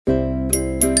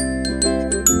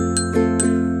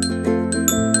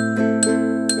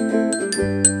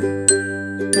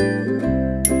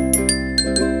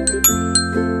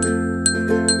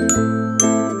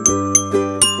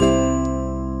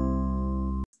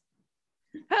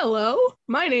Hello,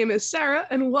 my name is Sarah,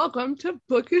 and welcome to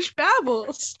Bookish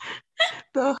Babbles,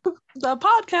 the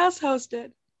podcast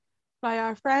hosted by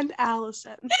our friend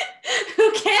Allison.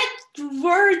 Who can't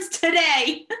words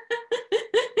today?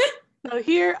 So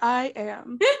here I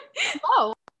am.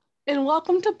 Hello, and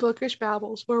welcome to Bookish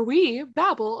Babbles, where we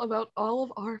babble about all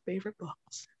of our favorite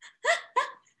books.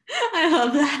 I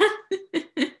love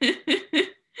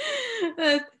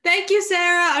that. Thank you,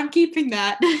 Sarah. I'm keeping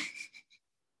that.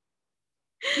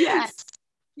 Yes.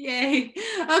 Yay.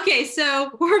 Okay, so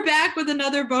we're back with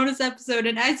another bonus episode,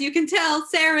 and as you can tell,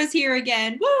 Sarah's here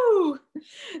again. Woo!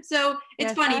 So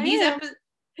it's funny.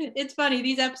 It's funny.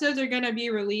 These episodes are going to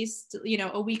be released,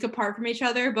 a week apart from each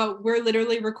other, but we're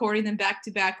literally recording them back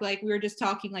to back like we were just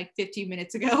talking like 15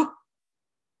 minutes ago.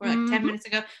 Or like 10 minutes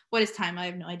ago. What is time? I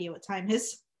have no idea what time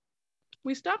is.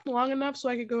 We stopped long enough so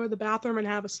I could go to the bathroom and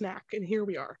have a snack, and here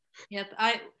we are. Yep.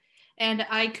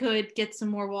 I could get some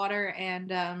more water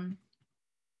and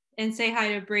say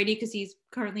hi to Brady because he's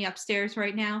currently upstairs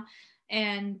right now,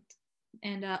 and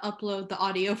upload the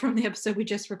audio from the episode we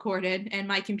just recorded. And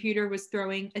my computer was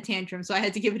throwing a tantrum, so I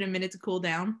had to give it a minute to cool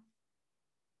down.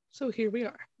 So here we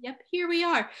are. Yep, here we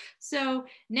are. So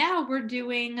now we're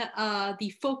doing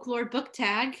the Folklore Book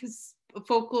Tag,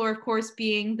 Folklore, of course,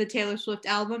 being the Taylor Swift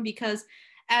album, because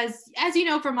as you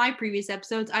know from my previous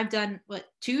episodes, I've done,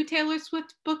 2 Taylor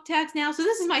Swift book tags now? So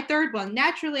this is my 3rd one.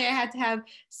 Naturally, I had to have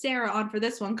Sarah on for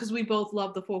this one because we both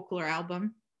love the Folklore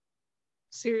album.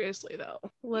 Seriously, though.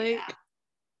 When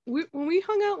we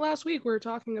hung out last week, we were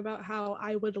talking about how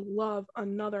I would love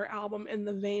another album in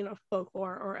the vein of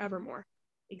Folklore or Evermore.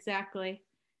 Exactly.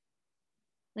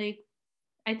 I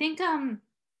think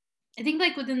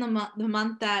like within the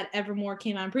month that Evermore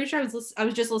came out, I'm pretty sure I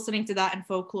was just listening to that and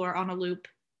Folklore on a loop.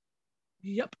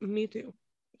 Yep, me too.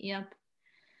 Yep.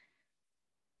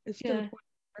 It's to the point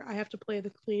where I have to play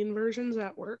the clean versions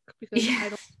at work because I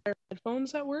don't wear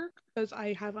headphones at work because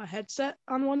I have a headset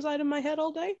on one side of my head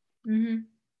all day. Mm-hmm.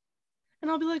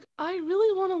 And I'll be like, I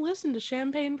really want to listen to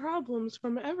Champagne Problems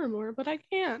from Evermore, but I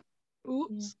can't.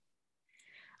 Oops.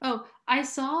 Oh, I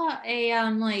saw a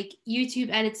YouTube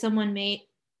edit someone made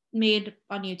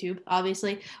on YouTube,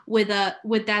 obviously, with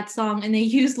that song, and they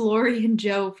used Lori and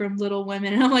Joe from Little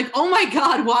Women, and I'm like, oh my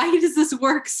god, why does this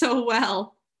work so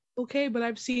well? Okay, but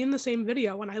I've seen the same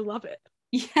video and I love it.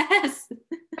 Yes.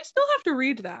 I still have to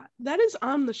read that. That is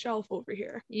on the shelf over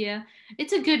here. Yeah,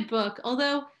 it's a good book,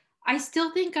 although I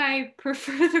still think I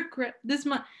prefer this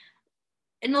month.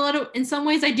 In some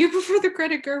ways, I do prefer the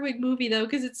Greta Gerwig movie though,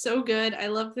 because it's so good. I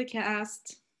love the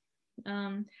cast.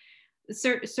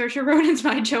 Saoirse Ronan's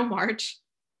my Jo March,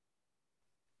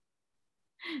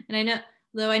 and I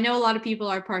know a lot of people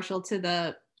are partial to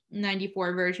the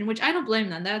 '94 version, which I don't blame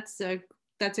them. That's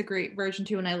a great version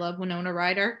too, and I love Winona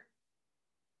Ryder.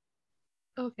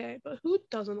 Okay, but who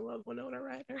doesn't love Winona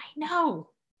Ryder? I know.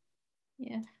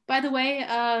 Yeah. By the way,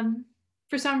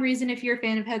 for some reason, if you're a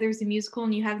fan of Heathers the Musical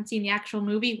and you haven't seen the actual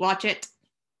movie, watch it.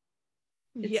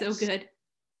 It's so good.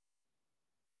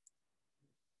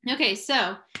 Okay,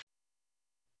 so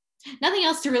nothing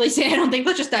else to really say, I don't think.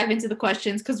 Let's just dive into the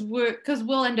questions because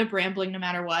we'll end up rambling no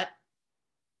matter what.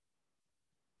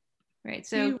 Right,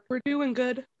 so see, we're doing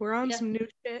good. We're on some new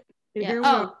shit. And here we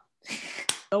go.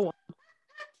 Go on.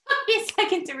 Took me a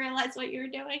second to realize what you were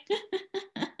doing.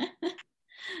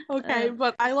 Okay,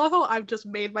 but I love how I've just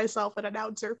made myself an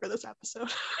announcer for this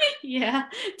episode. Yeah,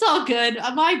 it's all good.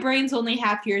 My brain's only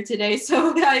half here today,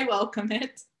 so I welcome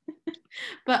it.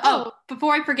 But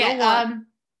before I forget,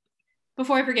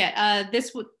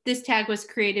 this tag was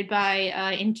created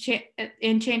by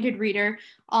Enchanted Reader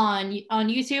on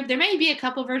YouTube. There may be a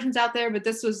couple versions out there, but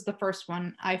this was the first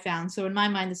one I found. So in my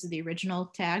mind, this is the original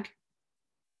tag.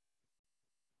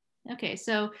 Okay,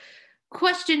 so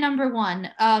question number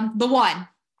 1, the one.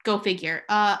 Go figure.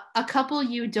 A couple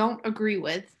you don't agree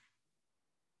with.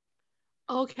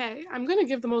 Okay, I'm going to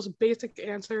give the most basic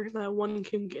answer that one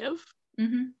can give.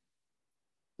 Mm-hmm.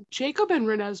 Jacob and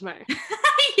Renesmee.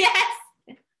 Yes!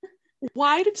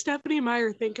 Why did Stephenie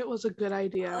Meyer think it was a good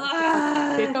idea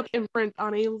to Jacob imprint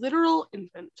on a literal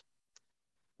infant?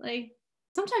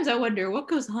 Sometimes I wonder what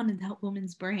goes on in that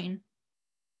woman's brain.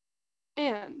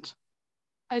 And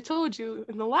I told you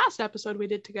in the last episode we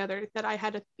did together that I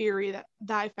had a theory that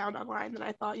I found online that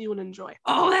I thought you would enjoy.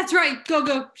 Oh, that's right.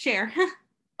 Go, share.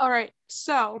 All right.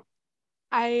 So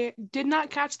I did not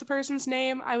catch the person's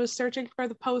name. I was searching for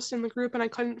the post in the group and I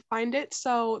couldn't find it.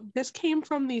 So this came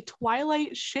from the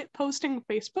Twilight shitposting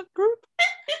Facebook group,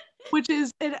 which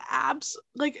is an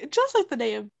just like the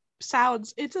name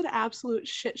sounds, it's an absolute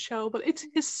shit show, but it's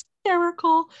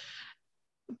hysterical.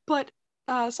 But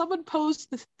someone posed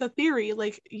the theory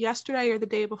like yesterday or the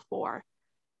day before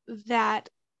that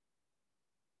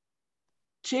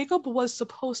Jacob was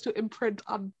supposed to imprint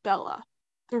on Bella.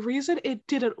 The reason it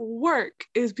didn't work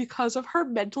is because of her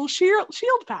mental shield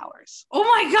powers. Oh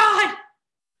my god!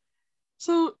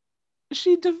 So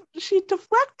she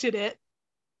deflected it,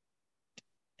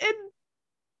 and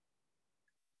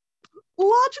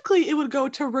logically it would go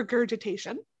to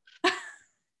regurgitation. I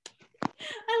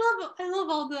love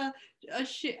all the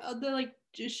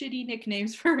shitty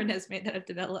nicknames for Renesmee that have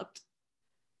developed.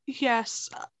 Yes,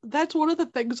 that's one of the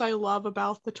things I love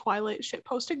about the Twilight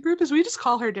shitposting group is we just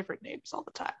call her different names all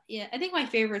the time. Yeah, I think my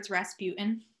favorite's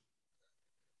Rasputin.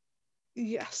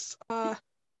 Yes. But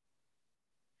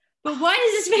why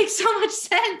does this make so much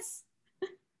sense?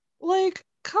 Like,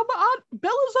 come on,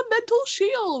 Bella's a mental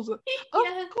shield.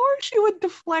 Yeah. Of course she would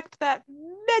deflect that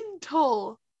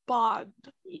mental bond.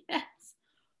 Yes.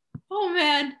 Oh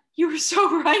man, you were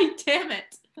so right, damn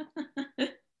it.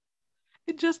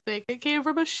 And just think, it came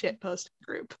from a shitposting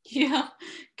group. Yeah,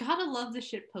 gotta love the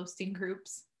shitposting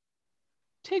groups.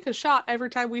 Take a shot every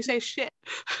time we say shit.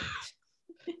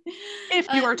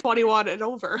 If you are 21 and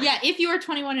over. Yeah, if you are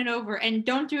 21 and over, and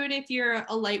don't do it if you're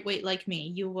a lightweight like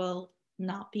me. You will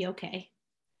not be okay.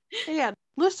 And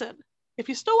listen, if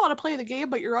you still want to play the game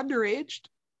but you're underage,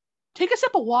 take a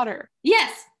sip of water.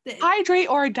 Yes. Hydrate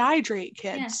or dihydrate,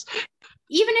 kids. Yeah.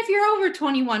 Even if you're over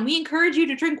 21, we encourage you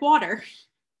to drink water.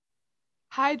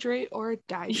 Hydrate or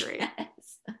dihydrate.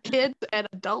 Yes. Kids and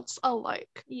adults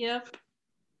alike. Yep.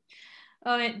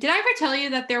 Did I ever tell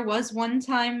you that there was one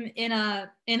time in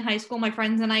high school, my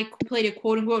friends and I played a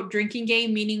quote unquote drinking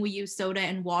game, meaning we used soda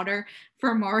and water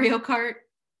for Mario Kart?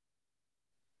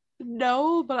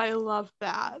 No, but I love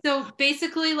that. So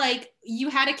basically, like, you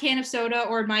had a can of soda,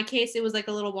 or in my case, it was like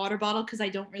a little water bottle because I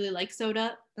don't really like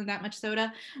soda, that much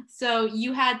soda. So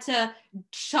you had to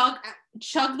chug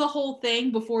the whole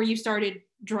thing before you started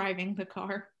driving the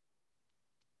car.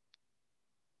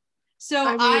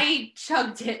 So I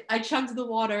chugged it. I chugged the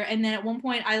water, and then at one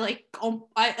point, I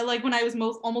when I was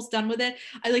almost done with it,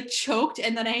 I like choked,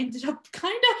 and then I ended up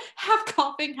kind of half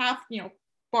coughing, half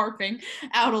barfing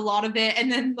out a lot of it,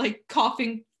 and then like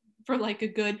coughing for like a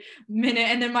good minute,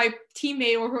 and then my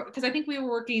teammate, or because I think we were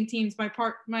working in teams, my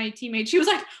teammate, she was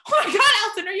like, "Oh my god,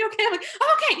 Allison, are you okay?" I'm like, "I'm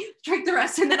okay." Drink the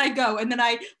rest, and then I go, and then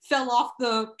I fell off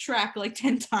the track like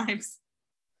 10 times.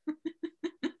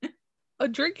 A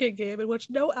drinking game in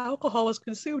which no alcohol was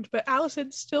consumed, but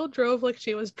Allison still drove like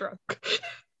she was drunk. That's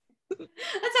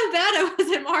how bad I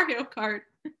was at Mario Kart.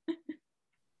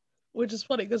 Which is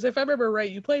funny, because if I remember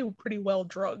right, you play pretty well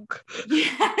drunk.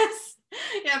 Yes.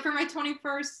 Yeah, for my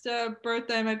 21st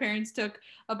birthday, my parents took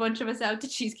a bunch of us out to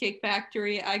Cheesecake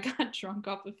Factory. I got drunk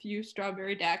off a few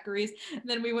strawberry daiquiris. And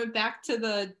then we went back to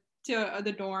the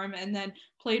dorm and then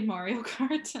played Mario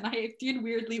Kart, and I did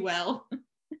weirdly well.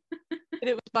 And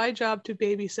it was my job to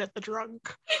babysit the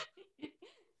drunk.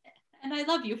 And I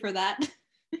love you for that.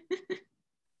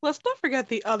 Let's not forget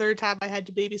the other time I had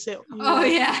to babysit you. Oh,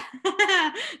 yeah.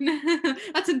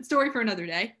 That's a story for another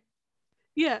day.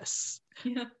 Yes.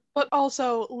 Yeah. But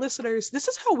also, listeners, this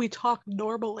is how we talk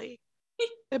normally.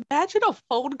 Imagine a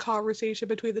phone conversation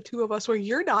between the two of us where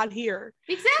you're not here.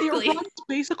 Exactly. It runs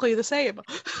basically the same.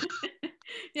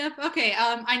 Yep. Okay.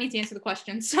 I need to answer the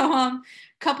question. So,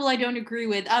 couple I don't agree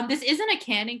with. This isn't a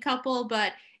canon couple,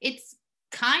 but it's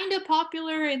kind of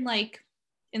popular in like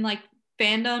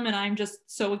fandom, and I'm just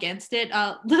so against it.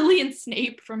 Lily and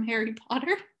Snape from Harry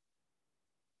Potter.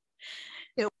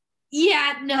 Ew.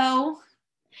 Yeah. No.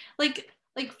 Like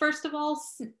first of all,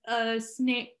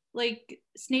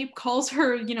 Snape calls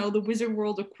her, the wizard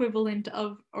world equivalent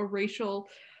of a racial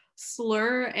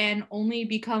slur, and only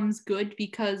becomes good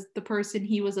because the person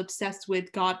he was obsessed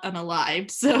with got unalived.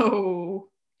 So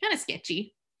kind of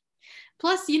sketchy.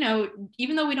 Plus,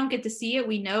 even though we don't get to see it,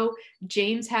 we know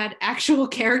James had actual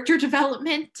character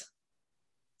development.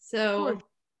 So,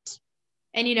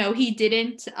 and he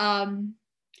didn't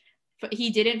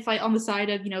fight on the side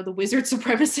of the wizard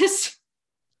supremacist.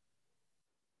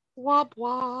 Womp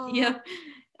womp. Yep.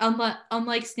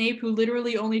 Unlike Snape, who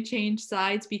literally only changed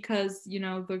sides because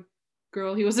the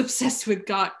girl he was obsessed with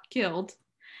got killed.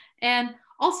 And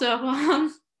also,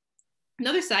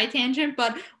 another side tangent,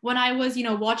 but when I was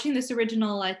watching this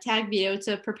original tag video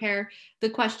to prepare the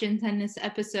questions in this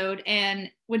episode, and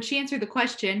when she answered the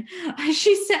question,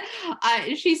 she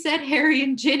said Harry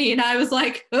and Ginny, and I was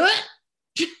like,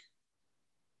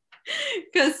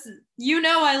 because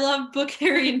I love book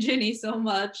Harry and Ginny so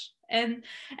much. And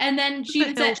then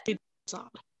she said,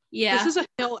 Yeah. This is a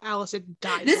hill Allison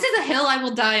dies This on. is a hill I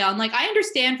will die on. Like, I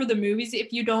understand for the movies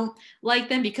if you don't like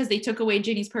them because they took away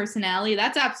Ginny's personality.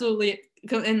 That's absolutely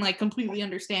and like completely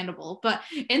understandable. But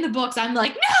in the books, I'm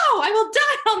like, no, I will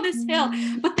die on this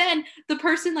hill. But then the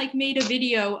person like made a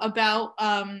video about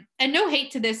and no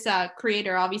hate to this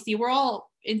creator, obviously. We're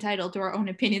all entitled to our own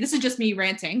opinion. This is just me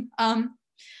ranting.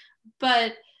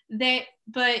 But they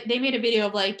made a video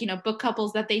of like, you know, book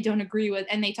couples that they don't agree with,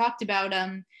 and they talked about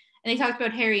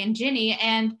Harry and Ginny,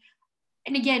 and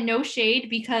again, no shade,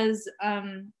 because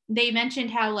they mentioned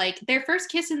how like their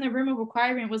first kiss in the room of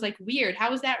requirement was like weird.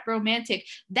 How is that romantic?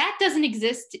 That doesn't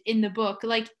exist in the book.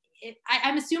 Like,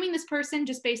 I'm assuming this person,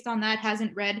 just based on that,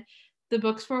 hasn't read the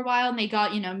books for a while, and they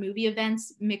got, you know, movie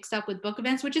events mixed up with book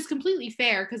events, which is completely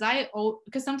fair, because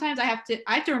sometimes I have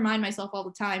to remind myself all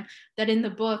the time that in the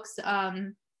books,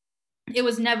 it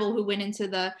was Neville who went into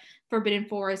the Forbidden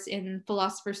Forest in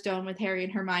Philosopher's Stone with Harry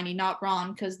and Hermione, not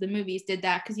Ron, because the movies did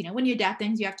that. Because, you know, when you adapt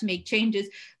things, you have to make changes.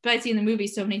 But I've seen the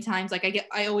movies so many times, like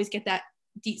I always get that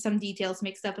some details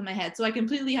mixed up in my head. So I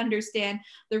completely understand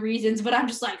the reasons, but I'm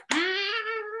just like,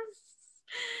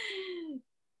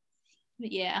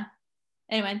 But yeah.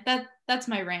 Anyway, that's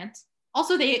my rant.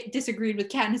 Also, they disagreed with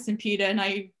Katniss and Peeta,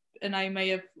 and I may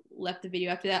have left the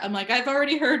video after that. I'm like, I've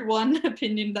already heard one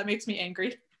opinion that makes me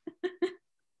angry.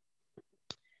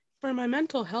 For my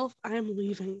mental health, I am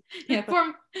leaving. Yeah,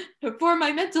 for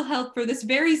my mental health, for this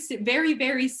very, very,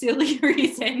 very silly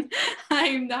reason,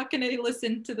 I'm not going to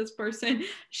listen to this person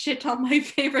shit on my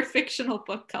favorite fictional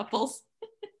book couples.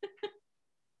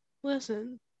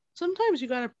 Listen, sometimes you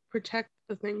gotta protect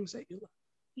the things that you love.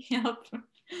 Yep.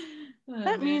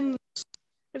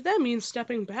 If that means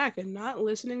stepping back and not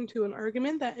listening to an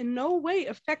argument that in no way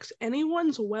affects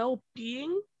anyone's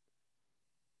well-being,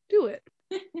 do it.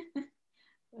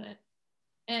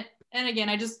 And again,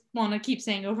 I just want to keep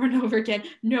saying over and over again,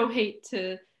 no hate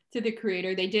to the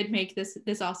creator. They did make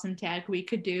this awesome tag we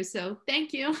could do, so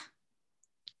thank you.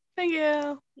 Thank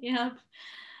you. Yeah.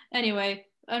 Anyway,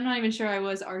 I'm not even sure I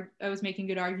was making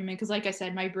good argument, because like I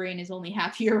said, my brain is only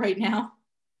half here right now.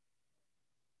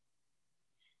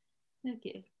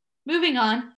 Okay, moving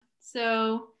on.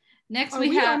 So next are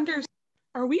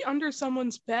we under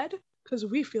someone's bed? Because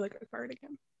we feel like a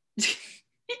cardigan.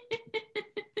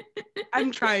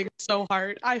 I'm trying so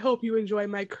hard. I hope you enjoy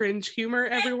my cringe humor,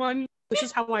 everyone. This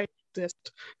is how I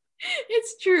exist.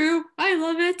 It's true. I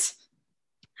love it.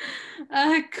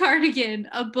 Cardigan,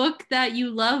 a book that you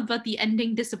love but the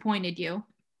ending disappointed you.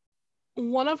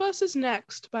 One of Us is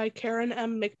Next by Karen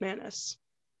M. McManus.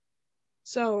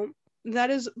 So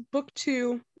that is book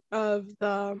 2 of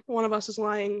the One of Us is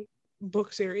Lying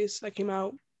book series that came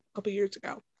out a couple years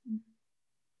ago.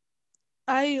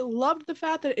 I loved the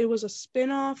fact that it was a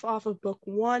spin-off off of book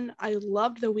 1. I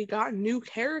loved that we got new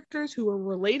characters who were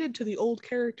related to the old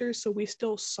characters, so we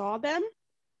still saw them.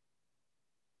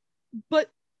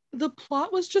 But the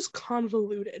plot was just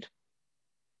convoluted.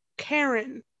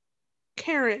 Karen.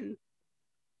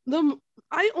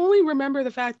 I only remember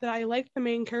the fact that I liked the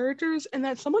main characters and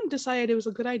that someone decided it was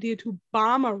a good idea to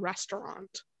bomb a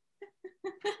restaurant.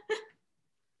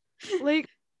 Like,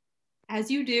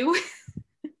 as you do.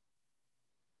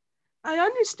 I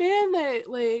understand that,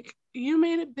 like, you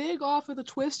made it big off of the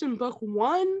twist in book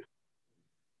 1,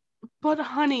 but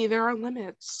honey, there are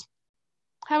limits.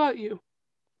 How about you?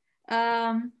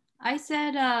 I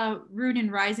said Rune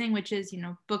and Rising, which is, you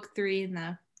know, book 3 in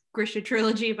the Grisha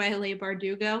trilogy by Leigh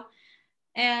Bardugo.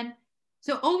 And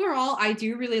so overall, I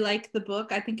do really like the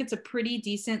book. I think it's a pretty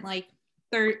decent, like,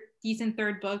 third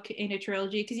book in a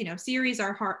trilogy, because, you know, series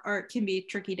can be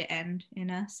tricky to end in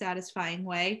a satisfying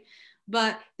way.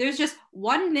 But there's just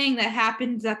one thing that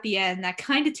happens at the end that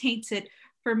kind of taints it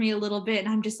for me a little bit, and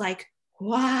I'm just like,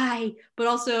 why? But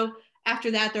also, after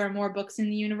that, there are more books in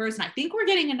the universe, and I think we're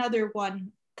getting another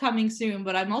one coming soon,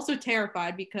 but I'm also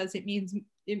terrified because it means,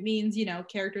 you know,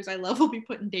 characters I love will be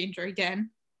put in danger again.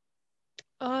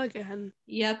 Again.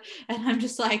 Yep. And I'm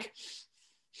just like,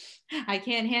 I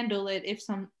can't handle it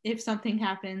if something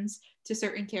happens to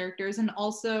certain characters. And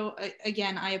also,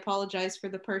 again, I apologize for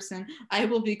the person I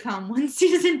will become when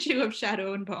season 2 of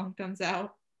Shadow and Bone comes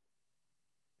out.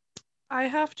 I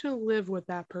have to live with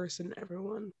that person,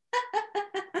 everyone.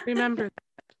 Remember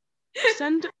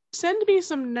that. Send me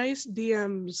some nice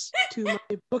DMs to my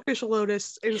Bookish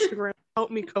Lotus Instagram.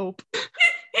 Help me cope.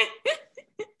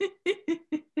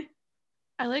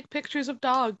 I like pictures of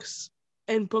dogs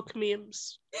and book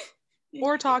memes.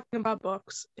 Or talking about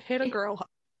books. Hit a girl up.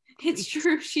 It's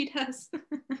true, she does.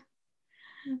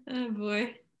 Oh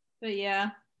boy. But yeah.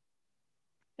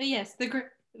 But yes,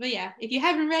 if you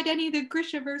haven't read any of the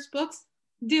Grishaverse books,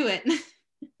 do it.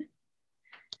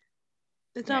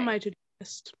 It's on my to-do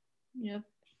list. Yep.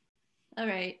 All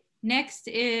right. Next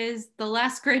is The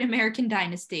Last Great American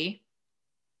Dynasty.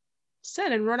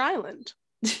 Set in Rhode Island.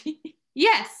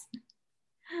 Yes.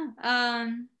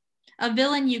 A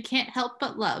villain you can't help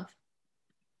but love.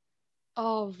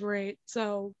 All right.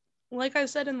 So, like I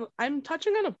said, I'm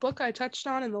touching on a book I touched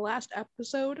on in the last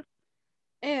episode.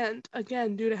 And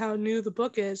again, due to how new the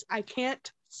book is, I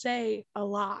can't say a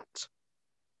lot.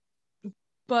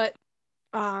 But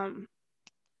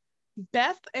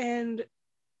Beth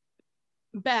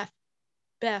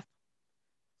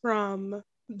from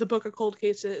the Book of Cold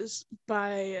Cases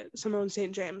by Simone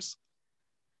St. James.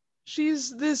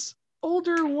 She's this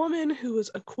older woman who was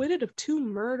acquitted of 2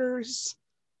 murders.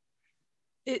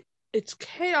 It's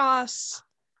chaos.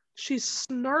 She's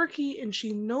snarky and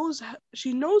she knows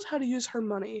how to use her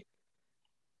money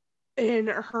and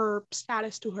her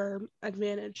status to her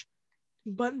advantage.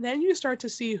 But then you start to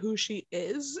see who she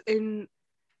is, and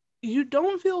you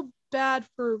don't feel bad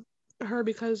for her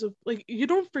because of, like, you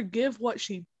don't forgive what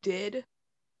she did,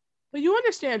 but you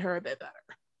understand her a bit better.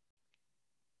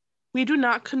 We do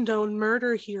not condone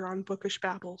murder here on Bookish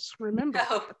Babbles. Remember,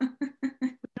 we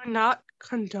do not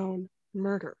condone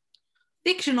murder.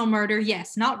 Fictional murder,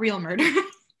 yes, not real murder.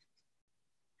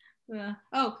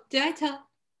 Oh, did I tell?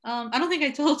 I don't think I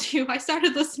told you. I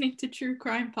started listening to true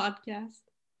crime podcasts.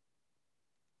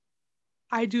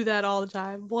 I do that all the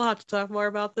time. We'll have to talk more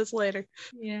about this later.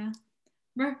 Yeah.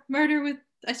 I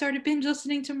started binge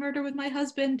listening to Murder with My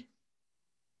Husband.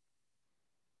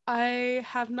 I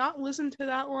have not listened to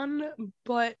that one,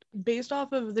 but based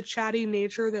off of the chatty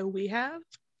nature that we have,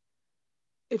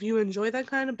 if you enjoy that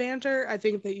kind of banter, I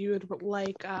think that you would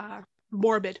like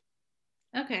Morbid.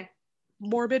 Okay.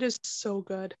 Morbid is so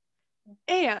good.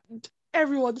 And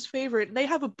everyone's favorite, they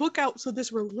have a book out, so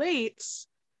this relates.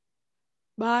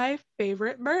 My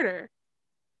Favorite Murder.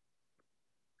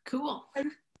 Cool.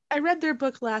 I read their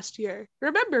book last year.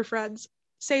 Remember, friends,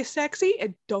 stay sexy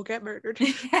and don't get murdered.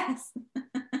 Yes.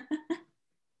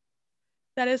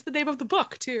 That is the name of the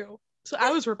book, too. So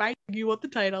I was reminding you what the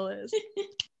title is.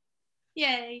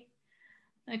 Yay.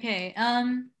 Okay.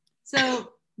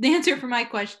 So the answer for my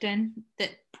question,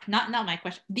 not my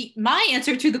question, my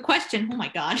answer to the question, oh my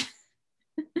God.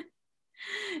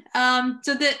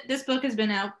 So this book has been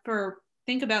out for,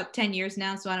 I think, about 10 years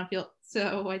now, so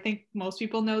I think most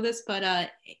people know this,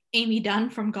 but Amy Dunn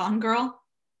from Gone Girl.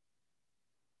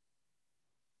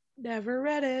 Never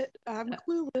read it. I'm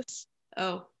clueless.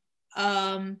 Oh.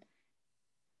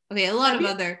 Okay, a lot of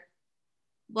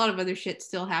other shit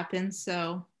still happens,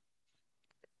 so.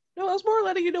 No, I was more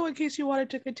letting you know in case you wanted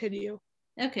to continue.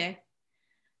 Okay.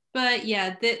 But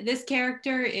yeah, this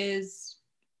character is,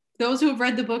 those who have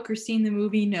read the book or seen the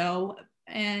movie know,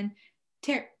 and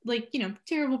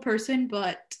terrible person,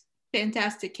 but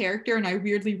fantastic character, and I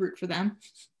weirdly root for them.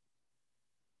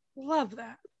 Love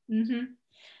that. Mm-hmm.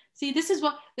 See, this is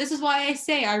why I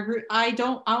say I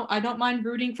don't mind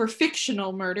rooting for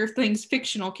fictional murder, things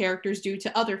fictional characters do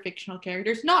to other fictional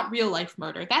characters, not real life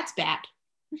murder. That's bad.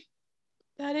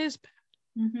 That is bad.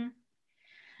 Mm-hmm.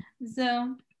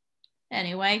 So,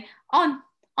 anyway, on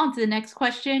to the next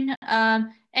question.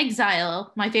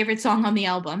 Exile, my favorite song on the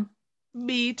album.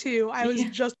 Me too. I was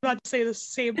just about to say the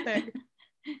same thing.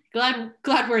 Glad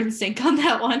we're in sync on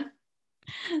that one.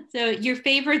 So, your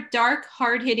favorite dark,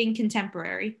 hard-hitting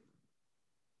contemporary?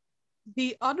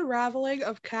 The Unraveling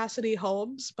of Cassidy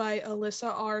Holmes by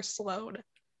Alyssa R. Sloan.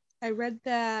 I read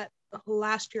that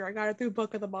last year. I got it through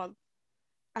Book of the Month.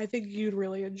 I think you'd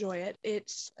really enjoy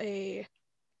it.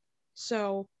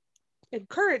 So, in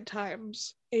current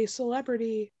times, a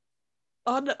celebrity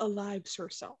unalives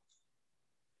herself.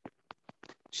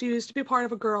 She used to be part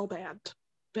of a girl band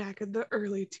back in the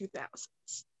early 2000s.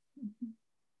 Mm-hmm.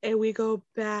 And we go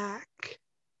back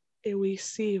and we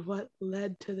see what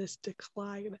led to this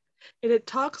decline. And it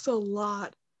talks a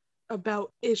lot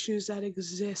about issues that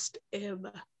exist in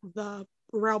the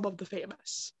realm of the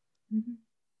famous. Mm-hmm.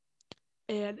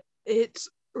 And it's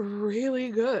really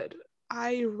good.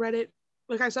 I read it,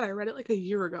 like I said, I read it like a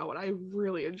year ago and I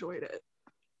really enjoyed it.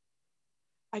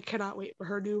 I cannot wait for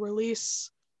her new release.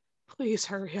 Please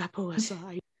hurry up, Alyssa.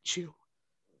 I need you.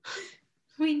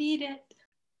 We need it.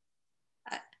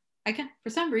 For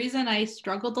some reason, I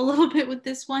struggled a little bit with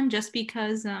this one just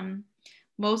because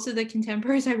most of the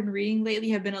contemporaries I've been reading lately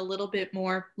have been a little bit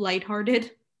more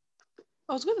lighthearted.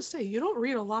 I was going to say, you don't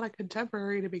read a lot of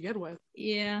contemporary to begin with.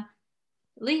 Yeah.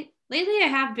 Lately,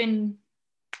 I'm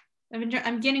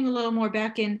getting a little more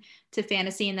back into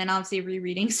fantasy, and then obviously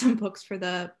rereading some books for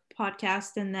the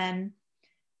podcast, and then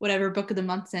whatever Book of the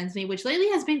Month sends me, which lately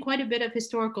has been quite a bit of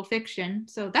historical fiction,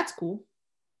 so that's cool.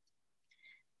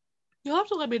 You'll have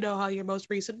to let me know how your most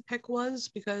recent pick was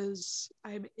because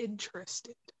I'm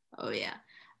interested. Oh yeah.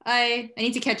 I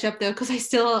need to catch up though, because I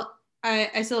still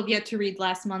have yet to read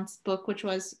last month's book, which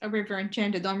was A River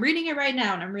Enchanted. I'm reading it right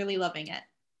now and I'm really loving it.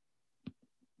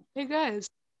 Hey guys,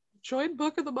 join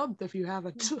Book of the Month if you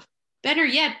haven't. Better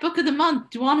yet, Book of the Month.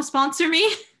 Do you want to sponsor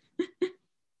me?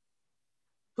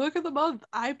 Book of the Month,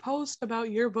 I post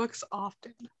about your books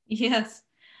often. Yes.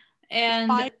 And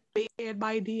find me in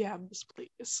my DMs,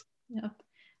 please. Yep.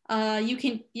 You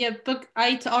can book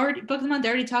of the month. I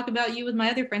already talk about you with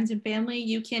my other friends and family.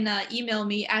 You can email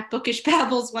me at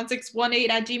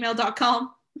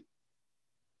bookishbabbles1618@gmail.com.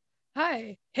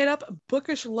 Hi, hit up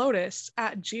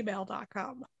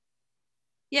bookishlotus@gmail.com.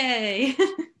 Yay.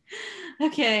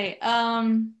 Okay.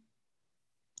 I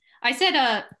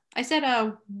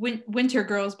said Winter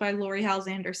Girls by Lori Hals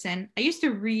Anderson. I used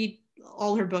to read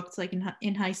all her books like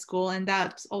in high school, and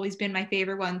that's always been my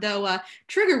favorite one, though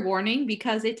trigger warning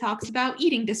because it talks about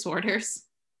eating disorders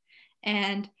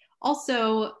and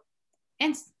also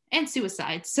and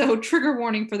suicide, so trigger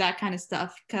warning for that kind of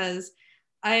stuff, because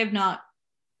I've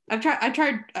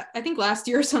tried I think last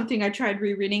year or something I tried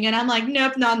rereading and I'm like,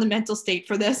 nope, not in the mental state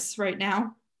for this right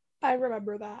now. I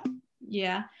remember that.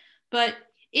 Yeah, but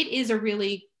it is a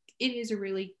really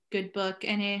good book,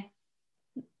 and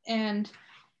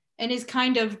is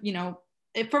kind of,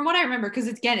 from what I remember, because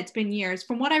it's been years.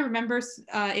 From what I remember,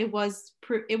 it was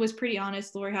pretty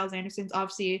honest. Lori Hals Anderson's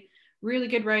obviously really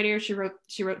good writer. She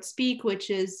wrote Speak, which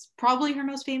is probably her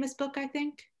most famous book, I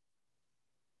think.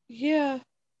 Yeah.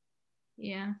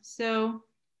 Yeah. So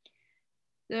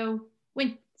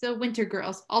Winter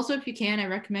Girls. Also, if you can, I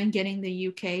recommend getting the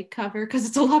UK cover because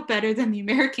it's a lot better than the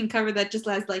American cover that just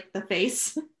has like the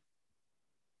face.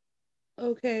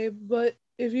 Okay, but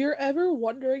if you're ever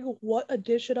wondering what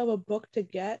edition of a book to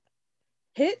get,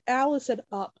 hit Allison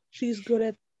up. She's good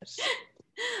at this.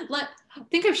 I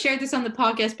think I've shared this on the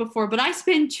podcast before, but I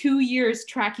spent 2 years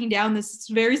tracking down this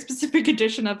very specific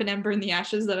edition of An Ember in the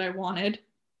Ashes that I wanted.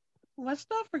 Let's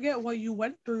not forget what you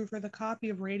went through for the copy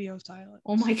of Radio Silence.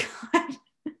 Oh my god.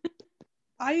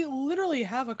 I literally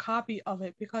have a copy of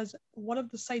it because one of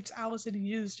the sites Allison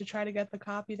used to try to get the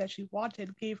copy that she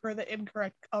wanted gave her the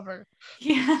incorrect cover.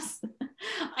 Yes.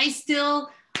 I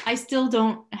still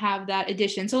don't have that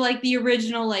edition. So like the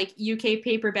original like UK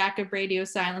paperback of Radio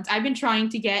Silence, I've been trying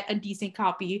to get a decent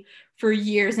copy for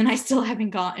years and I still haven't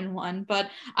gotten one.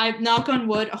 But I knock on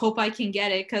wood, hope I can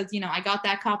get it because I got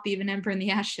that copy of An Ember in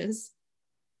the Ashes.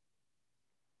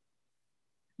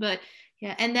 But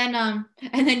yeah, and then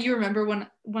you remember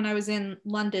when I was in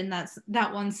London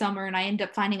that one summer and I ended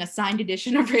up finding a signed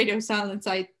edition of Radio Silence.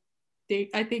 I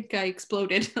think I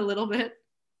exploded a little bit.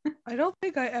 I don't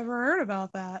think I ever heard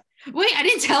about that. Wait, I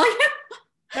didn't tell you?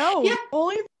 No, yeah.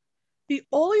 The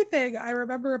only thing I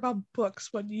remember about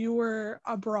books when you were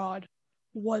abroad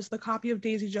was the copy of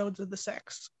Daisy Jones and the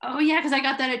Six. Oh yeah, because I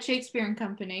got that at Shakespeare and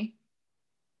Company.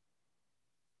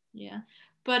 Yeah,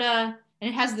 but and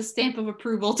it has the stamp of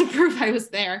approval to prove I was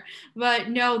there.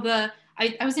 But no,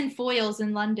 I was in Foyles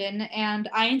in London, and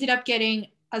I ended up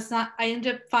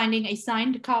finding a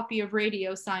signed copy of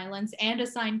Radio Silence and a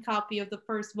signed copy of the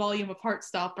first volume of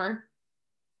Heartstopper.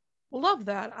 Love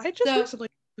that. I just recently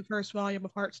the first volume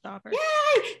of Heartstopper.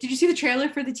 Yay! Did you see the trailer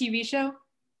for the TV show?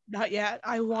 Not yet.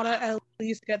 I want to at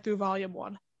least get through volume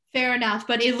 1. Fair enough,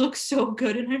 but it looks so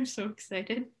good and I'm so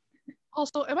excited.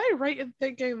 Also, am I right in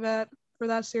thinking that for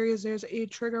that series there's a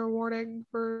trigger warning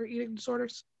for eating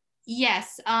disorders?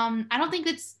 Yes. I don't think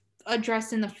it's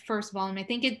addressed in the first volume. I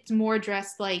think it's more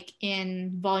addressed like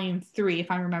in volume 3, if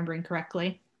I'm remembering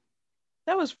correctly.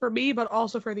 That was for me, but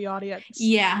also for the audience.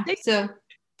 Yeah. So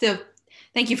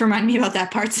thank you for reminding me about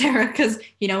that part, Sarah, because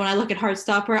when I look at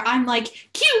Heartstopper, I'm like,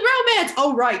 cute romance.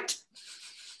 Oh right.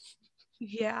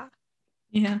 Yeah.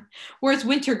 Yeah. Whereas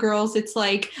Winter Girls, it's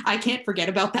like I can't forget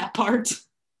about that part.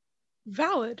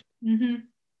 Valid. Mm-hmm.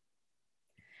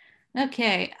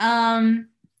 Okay.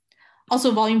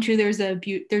 Also, volume 2, there's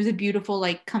a beautiful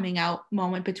like coming out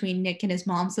moment between Nick and his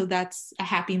mom, so that's a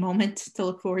happy moment to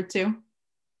look forward to.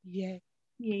 Yay.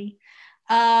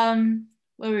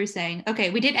 What were we saying? Okay,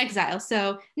 we did Exile.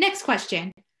 So next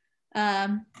question.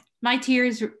 My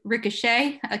Tears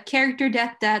Ricochet, a character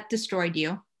death that destroyed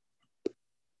you.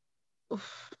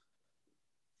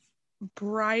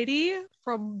 Bridie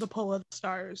from The Pull of the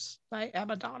Stars by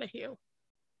Emma Donoghue.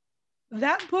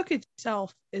 That book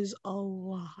itself is a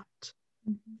lot.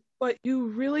 Mm-hmm. But you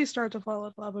really start to fall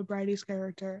in love with Bridie's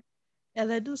character. And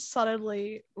then just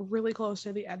suddenly, really close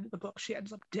to the end of the book, she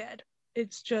ends up dead.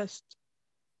 It's just...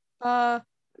 guys,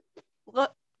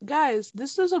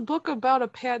 this is a book about a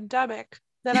pandemic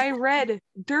that I read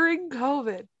during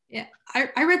COVID. Yeah,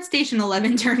 I read Station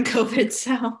 11 during COVID,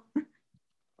 so.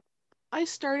 I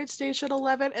started Station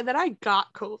 11 and then I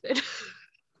got COVID.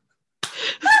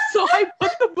 So I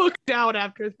put the book down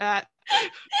after that.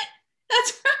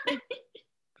 That's right.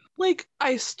 Like,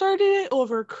 I started it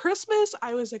over Christmas.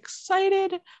 I was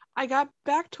excited. I got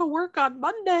back to work on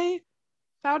Monday,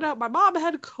 found out my mom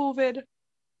had COVID.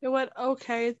 It went,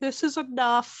 okay, this is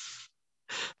enough.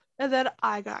 And then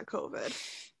I got COVID.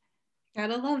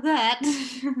 Gotta love that.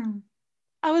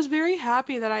 I was very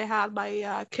happy that I had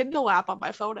my Kindle app on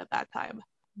my phone at that time.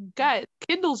 Guys,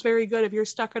 Kindle's very good if you're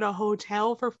stuck in a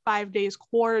hotel for 5 days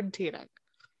quarantining.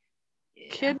 Yeah.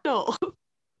 Kindle.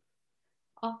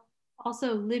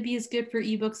 Also, Libby is good for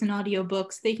ebooks and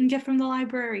audiobooks. They can get from the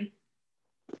library.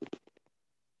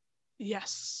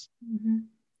 Yes.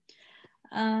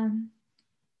 Mm-hmm.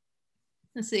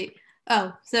 Let's see.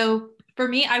 Oh, so for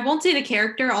me, I won't say the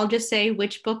character. I'll just say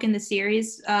which book in the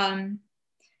series.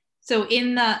 So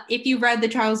if you read the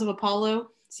Trials of Apollo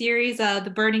series,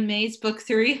 The Burning Maze, book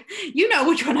 3, you know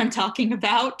which one I'm talking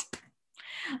about.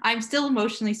 I'm still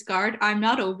emotionally scarred. I'm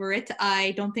not over it.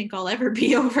 I don't think I'll ever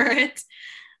be over it.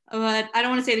 But I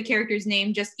don't want to say the character's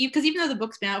name just because even though the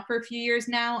book's been out for a few years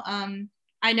now,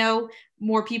 I know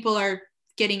more people are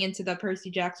getting into the Percy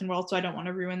Jackson world, so I don't want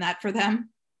to ruin that for them.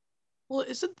 Well,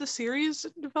 isn't the series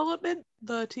in development,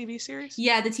 the TV series?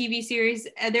 Yeah, the TV series.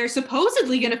 They're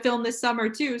supposedly going to film this summer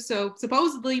too. So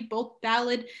supposedly both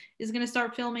Ballad is going to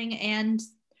start filming and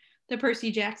the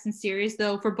Percy Jackson series.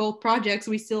 Though for both projects,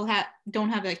 we still don't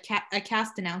have a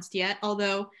cast announced yet.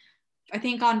 Although I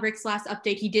think on Rick's last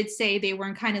update, he did say they were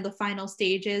in kind of the final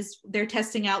stages. They're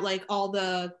testing out like all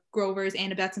the Grovers,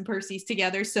 Annabeths, and Percys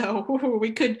together. So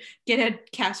we could get a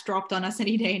cast dropped on us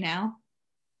any day now.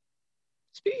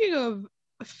 Speaking of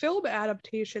film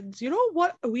adaptations, you know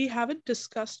what we haven't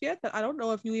discussed yet that I don't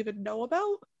know if you even know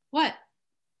about? What?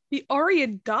 The Ari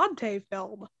and Dante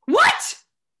film. What?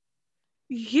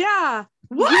 Yeah.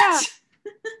 What?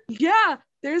 Yeah.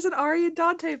 There's an Ari and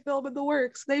Dante film in the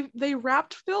works. They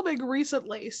wrapped filming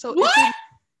recently, so what?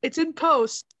 It's in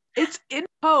post. It's in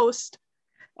post.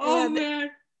 Oh man,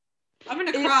 I'm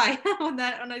gonna cry when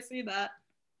I see that.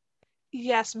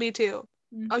 Yes, me too.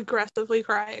 Mm-hmm. Aggressively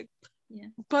crying. Yeah.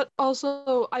 But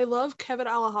also, I love Kevin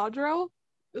Alejandro,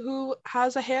 who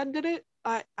has a hand in it.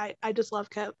 I just love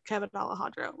Kevin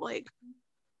Alejandro. Like,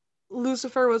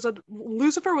 Lucifer was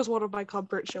one of my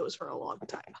comfort shows for a long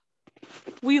time.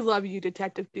 We love you,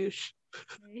 Detective Douche.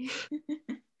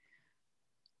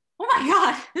 Oh my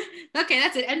god. Okay,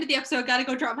 that's it. End of the episode. Gotta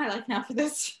go drop my life now for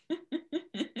this.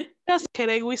 Just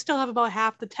kidding. We still have about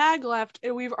half the tag left,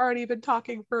 and we've already been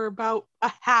talking for about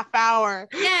a half hour.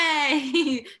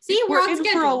 Yay! See, we're on in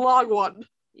schedule. For a long one.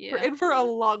 Yeah. We're in for a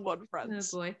long one,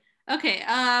 friends. Oh boy. Okay,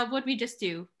 what'd we just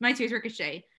do? My series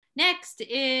Ricochet. Next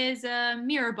is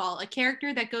Mirrorball, a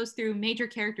character that goes through major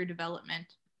character development.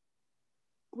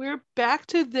 We're back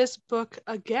to this book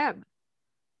again.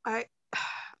 I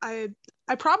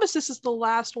promise this is the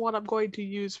last one I'm going to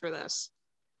use for this.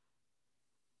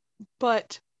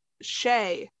 But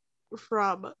Shay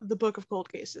from the Book of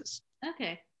Cold Cases.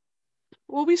 Okay.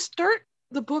 Well, we start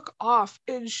the book off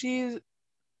and you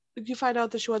find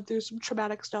out that she went through some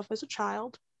traumatic stuff as a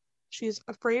child. She's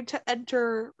afraid to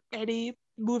enter any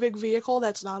moving vehicle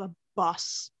that's not a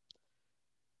bus.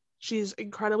 She's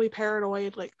incredibly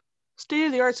paranoid, like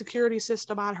state-of-the-art security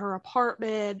system on her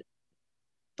apartment,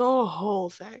 the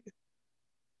whole thing.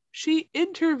 She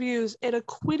interviews an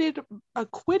acquitted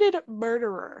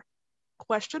murderer.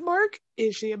 Question mark?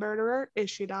 Is she a murderer? Is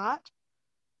she not?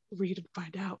 Read and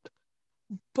find out.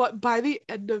 But by the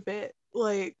end of it,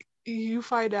 like, you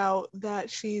find out that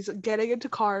she's getting into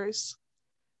cars.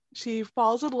 She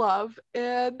falls in love,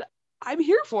 and I'm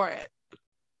here for it.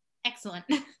 Excellent.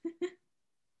 Yeah.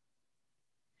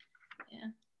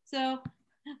 So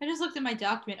I just looked at my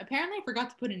document. Apparently I forgot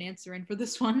to put an answer in for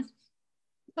this one.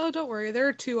 Oh, don't worry. There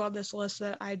are 2 on this list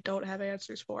that I don't have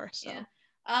answers for. So. Yeah.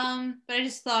 But I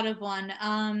just thought of one.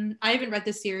 I haven't read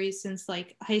this series since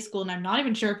like high school, and I'm not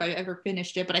even sure if I've ever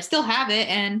finished it, but I still have it.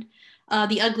 And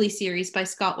the Ugly series by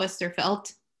Scott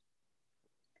Westerfeld.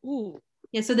 Ooh.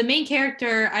 Yeah. So the main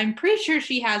character, I'm pretty sure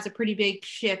she has a pretty big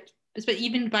shift, but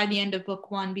even by the end of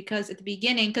book 1, because at the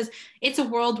beginning, because it's a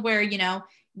world where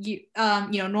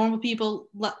normal people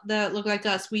that look like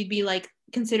us, we'd be like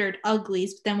considered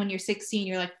uglies, but then when you're 16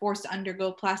 you're like forced to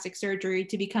undergo plastic surgery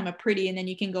to become a pretty, and then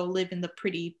you can go live in the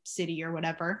pretty city or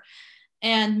whatever.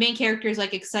 And main character is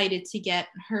like excited to get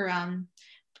her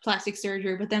plastic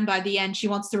surgery, but then by the end she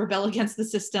wants to rebel against the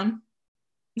system.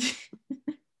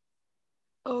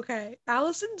 Okay,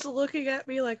 Allison's looking at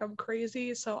me like I'm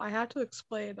crazy, so I have to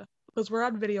explain because we're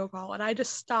on video call, and I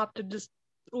just stopped and just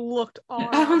looked all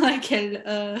around. I'm like,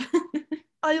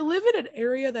 I live in an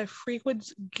area that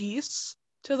frequents geese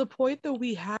to the point that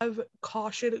we have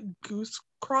caution goose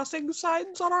crossing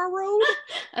signs on our road.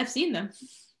 I've seen them.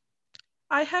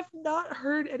 I have not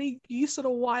heard any geese in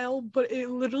a while, but it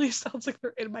literally sounds like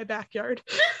they're in my backyard.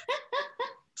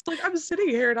 It's like I'm sitting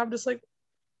here and I'm just like,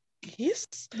 geese?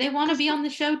 They want to be on the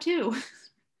show too.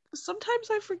 Sometimes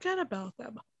I forget about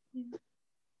them.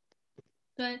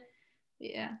 But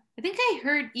yeah, I think I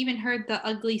heard the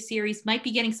Ugly series might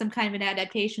be getting some kind of an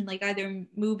adaptation, like either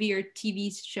movie or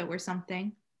TV show or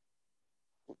something.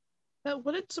 That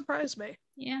wouldn't surprise me.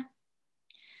 Yeah.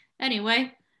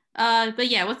 Anyway, but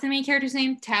yeah, what's the main character's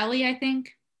name? Tally, I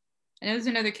think. And there's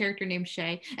another character named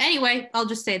Shay. Anyway, I'll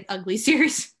just say the Ugly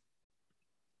series.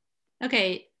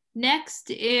 Okay, next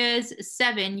is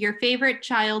 7, your favorite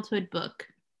childhood book.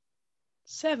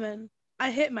 7.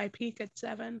 I hit my peak at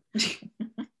 7.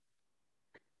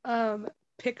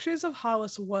 Pictures of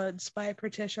Hollis Woods by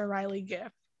Patricia Riley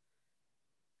Giff.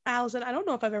 Allison, I don't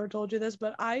know if I've ever told you this,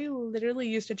 but I literally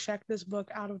used to check this book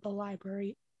out of the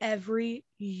library every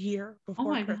year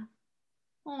before Christmas.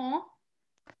 Aww.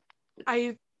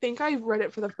 I think I read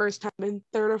it for the first time in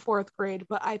 3rd or 4th grade,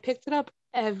 but I picked it up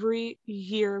every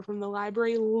year from the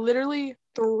library, literally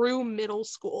through middle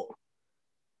school.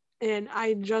 And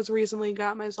I just recently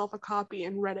got myself a copy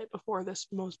and read it before this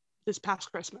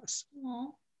past Christmas.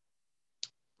 Aww.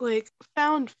 Like,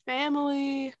 found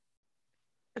family,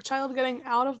 a child getting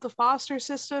out of the foster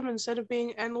system instead of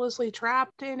being endlessly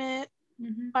trapped in it.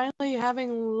 Mm-hmm. Finally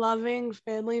having loving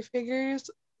family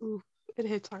figures. Oof, it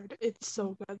hits hard. It's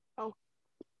so good though.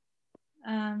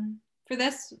 For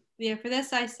this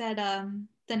I said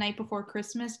The Night Before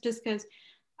Christmas, just because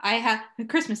I have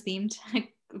Christmas themed.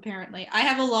 Apparently, I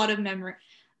have a lot of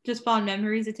fond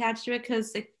memories attached to it,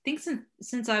 because I think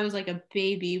since I was like a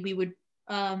baby, we would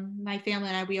my family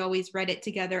and we always read it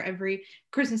together every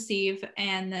Christmas Eve,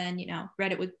 and then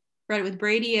read it with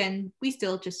Brady, and we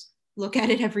still just look at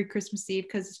it every Christmas Eve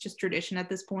because it's just tradition at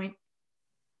this point.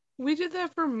 We did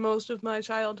that for most of my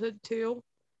childhood too,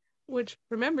 which,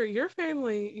 remember, your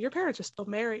parents are still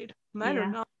married. Mine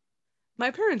are not.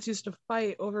 My parents used to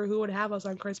fight over who would have us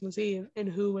on Christmas Eve and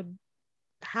who would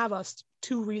have us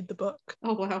to read the book.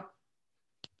 Oh, wow.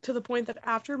 To the point that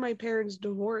after my parents'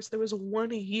 divorce, there was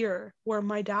 1 year where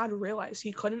my dad realized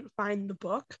he couldn't find the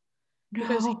book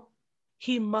because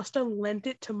he must have lent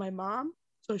it to my mom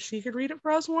so she could read it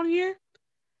for us 1 year.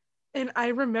 And I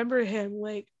remember him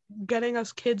like getting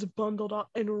us kids bundled up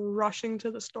and rushing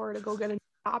to the store to go get a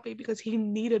copy because he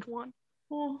needed one.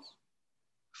 Oh.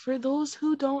 For those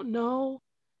who don't know,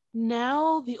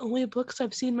 now the only books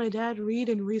I've seen my dad read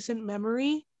in recent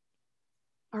memory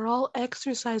are all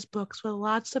exercise books with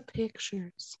lots of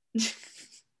pictures.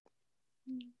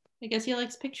 I guess he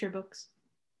likes picture books.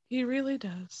 He really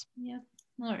does. Yeah.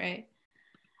 All right.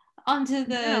 On to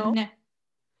the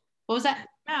what was that?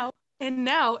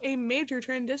 Now a major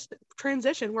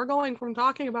transition. We're going from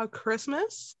talking about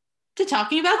Christmas to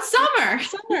talking about summer.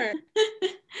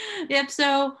 Yep.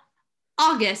 So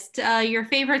August, your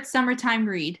favorite summertime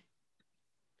read.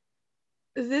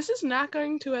 This is not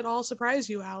going to at all surprise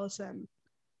you, Allison.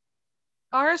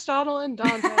 Aristotle and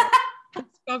Dante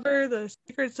discover the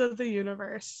secrets of the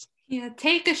universe. Yeah,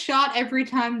 take a shot every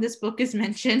time this book is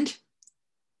mentioned.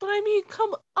 But I mean,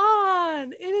 come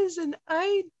on! It is an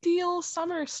ideal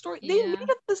summer story. Yeah.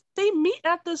 They meet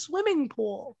at the swimming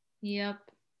pool. Yep.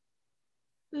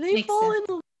 They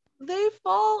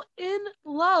fall in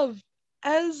love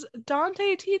as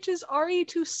Dante teaches Ari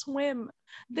to swim.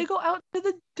 They go out to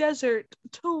the desert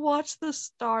to watch the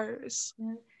stars.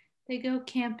 Yeah. They go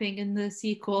camping in the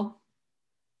sequel.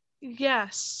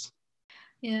 Yes.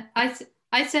 Yeah, I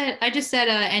just said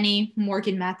any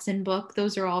Morgan Matson book.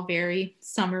 Those are all very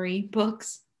summery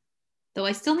books. Though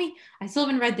I still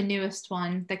haven't read the newest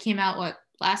one that came out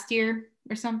last year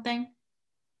or something.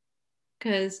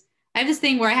 Because I have this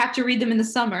thing where I have to read them in the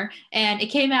summer, and it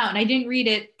came out and I didn't read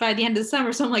it by the end of the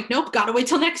summer, so I'm like, nope, gotta wait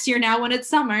till next year now when it's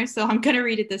summer. So I'm gonna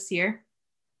read it this year.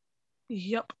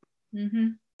 Yep. Mm-hmm.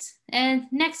 And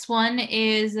next one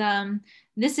is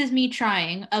This Is Me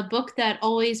Trying, a book that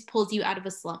always pulls you out of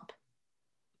a slump.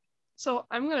 So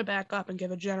I'm going to back up and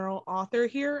give a general author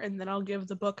here, and then I'll give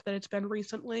the book that it's been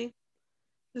recently.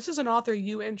 This is an author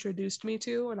you introduced me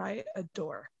to, and I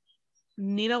adore.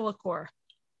 Nina LaCour.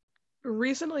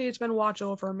 Recently, it's been Watch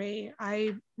Over Me.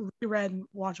 I reread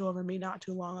Watch Over Me not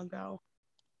too long ago.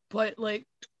 But,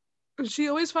 she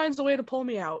always finds a way to pull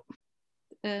me out.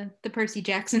 The Percy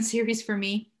Jackson series for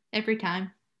me, every time.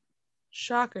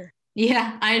 Shocker.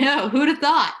 Yeah, I know. Who'd have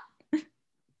thought?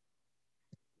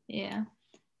 Yeah.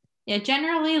 Yeah,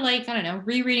 generally, like, I don't know,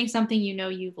 rereading something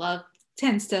you love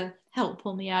tends to help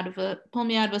pull me out of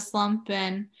a slump.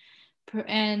 And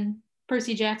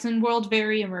Percy Jackson world,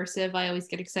 very immersive. I always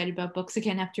get excited about books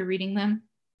again after reading them.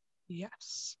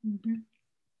 Yes.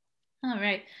 All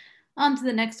right, on to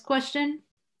the next question.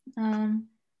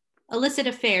 Illicit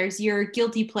Affairs, your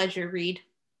guilty pleasure read.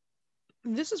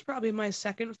 This is probably my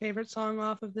second favorite song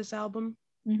off of this album.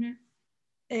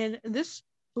 And this,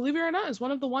 believe it or not, is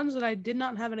one of the ones that I did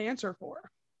not have an answer for.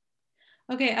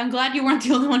 Okay, I'm glad you weren't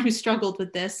the only one who struggled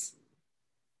with this.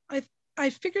 I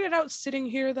figured it out sitting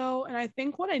here, though, and I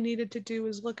think what I needed to do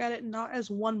is look at it not as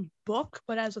one book,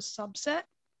 but as a subset.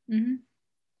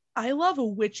 I love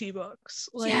witchy books.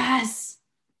 Like, yes!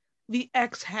 The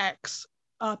X-Hex,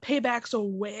 Payback's a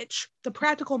Witch, the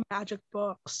Practical Magic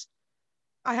books.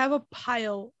 I have a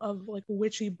pile of like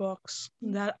witchy books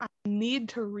that I need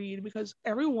to read because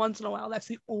every once in a while, that's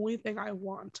the only thing I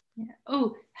want. Yeah.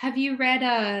 Oh, have you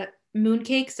read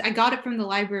Mooncakes? I got it from the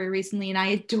library recently and I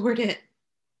adored it.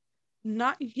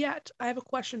 Not yet. I have a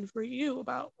question for you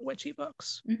about witchy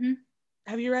books.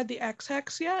 Have you read the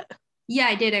X-Hex yet? Yeah,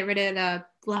 I did. I read it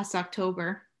last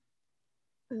October.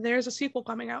 There's a sequel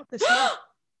coming out this year.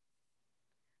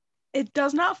 It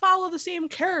does not follow the same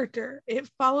character. It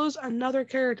follows another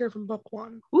character from book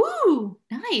one. Ooh,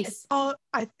 nice.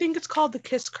 I think it's called The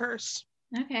Kiss Curse.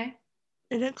 Okay.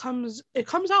 And it comes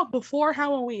out before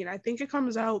Halloween. I think it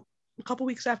comes out a couple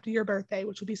weeks after your birthday,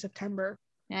 which will be September.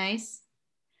 Nice.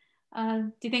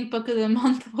 Do you think Book of the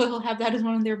Month will have that as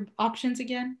one of their options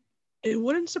again? It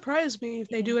wouldn't surprise me if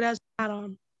they do it as an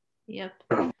add-on. Yep.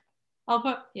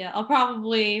 I'll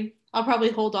probably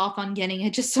hold off on getting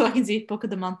it just so I can see if Book of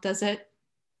the Month does it.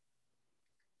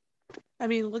 I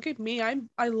mean, look at me.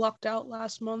 I lucked out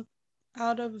last month.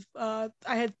 Out of I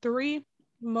had 3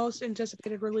 most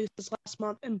anticipated releases last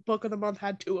month, and Book of the Month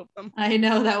had 2 of them. I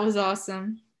know, that was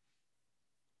awesome.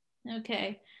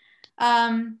 Okay.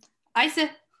 I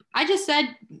just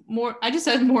said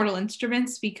Mortal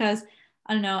Instruments because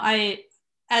I don't know,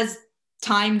 as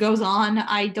time goes on,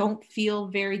 I don't feel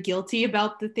very guilty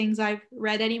about the things I've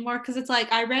read anymore because it's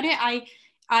like I read it,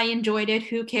 I enjoyed it.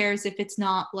 Who cares if it's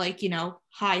not like,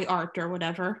 high art or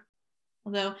whatever?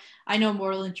 Although I know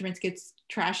Mortal Instruments gets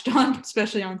trashed on,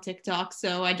 especially on TikTok,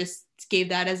 so I just gave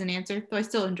that as an answer, though I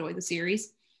still enjoy the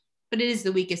series. But it is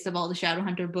the weakest of all the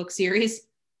Shadowhunter book series.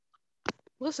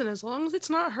 Listen, as long as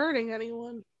it's not hurting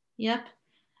anyone. Yep.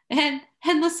 And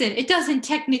listen, it doesn't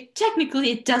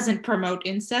technically it doesn't promote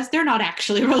incest. They're not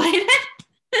actually related.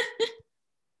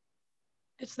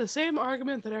 It's the same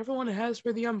argument that everyone has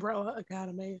for the Umbrella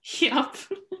Academy. Yep.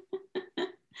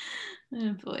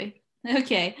 Oh boy.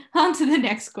 Okay, on to the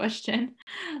next question.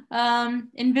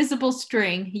 Invisible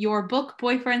String, your book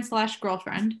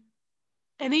boyfriend/girlfriend.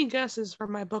 Any guesses for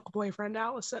my book boyfriend,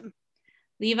 Allison?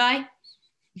 Levi?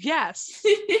 Yes.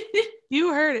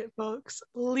 You heard it, folks.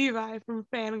 Levi from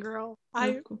Fangirl.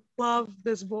 I love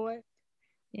this boy.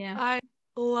 Yeah. I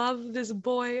love this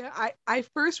boy. I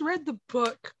first read the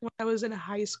book when I was in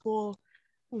high school.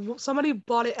 Somebody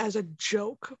bought it as a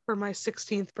joke for my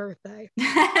 16th birthday.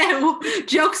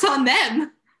 Joke's on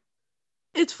them.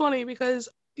 It's funny because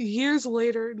years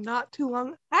later, not too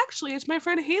long, actually, it's my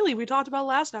friend Haley we talked about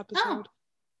last episode.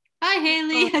 Hi,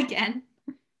 Haley, again.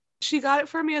 She got it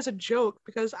for me as a joke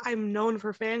because I'm known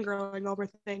for fangirling over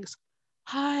things.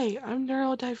 Hi, I'm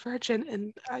neurodivergent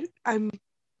and I'm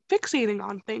fixating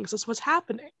on things. That's what's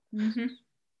happening.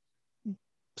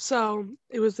 So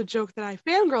it was the joke that I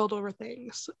fangirled over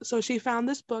things. So she found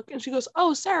this book and she goes,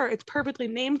 "Oh, Sarah, it's perfectly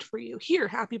named for you. Here,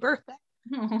 happy birthday."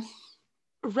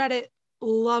 Read it,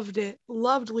 loved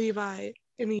Levi.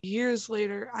 And years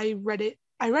later, I read it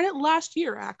last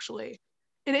year, actually.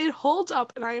 And it holds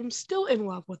up, and I am still in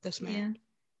love with this man. Yeah.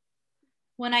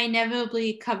 When I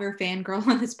inevitably cover Fangirl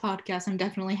on this podcast, I'm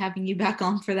definitely having you back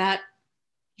on for that.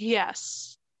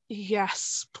 Yes,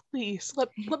 please.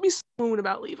 Let me swoon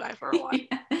about Levi for a while.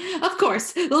 Yeah. Of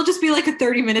course. It'll just be like a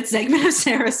 30-minute segment of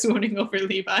Sarah swooning over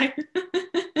Levi.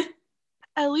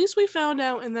 At least we found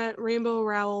out in that Rainbow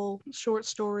Rowell short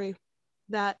story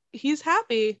that he's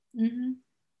happy.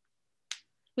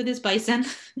 With his bison.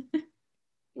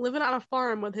 Living on a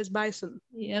farm with his bison.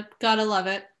 Yep, gotta love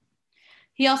it.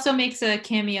 He also makes a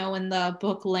cameo in the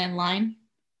book Landline.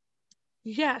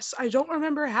 Yes, I don't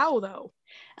remember how, though.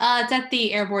 It's at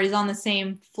the airport. He's on the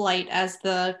same flight as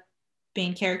the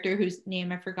main character whose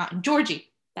name I've forgotten.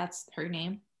 Georgie. That's her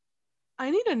name. I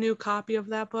need a new copy of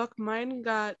that book. Mine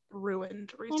got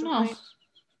ruined recently. Oh,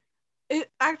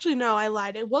 no. No, I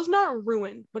lied. It was not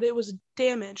ruined, but it was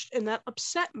damaged, and that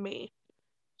upset me.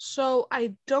 So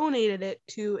I donated it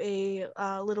to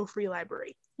a little free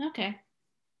library. Okay.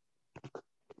 All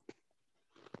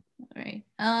right.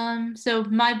 So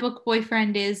my book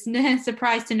boyfriend is,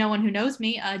 surprise to no one who knows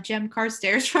me, Jem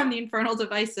Carstairs from the Infernal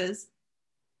Devices.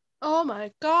 Oh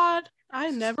my god,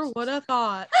 I never would have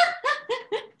thought.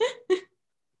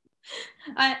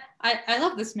 I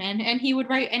love this man, and he would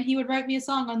write me a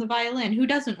song on the violin. Who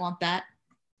doesn't want that?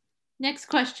 Next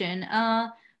question.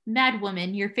 Mad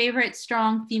Woman, your favorite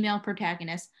strong female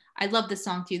protagonist. I love this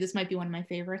song too. This might be one of my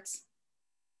favorites.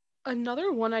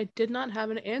 Another one I did not have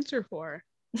an answer for.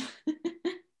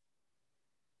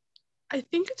 I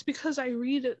think it's because I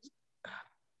read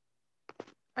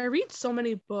so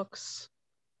many books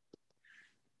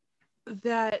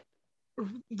that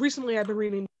recently I've been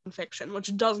reading nonfiction,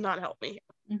 which does not help me.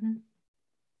 Mm-hmm.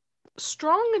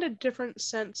 Strong in a different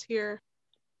sense here.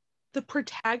 The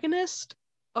protagonist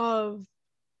of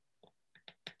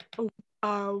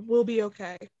Will Be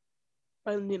Okay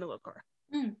by Nina LaCour.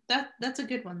 That's a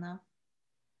good one though.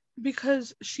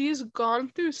 Because she's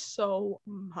gone through so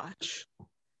much.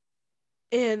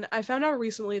 And I found out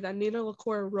recently that Nina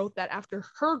LaCour wrote that after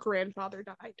her grandfather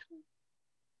died.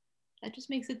 That just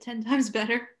makes it 10 times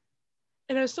better.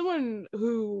 And as someone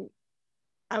who,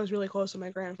 I was really close to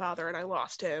my grandfather and I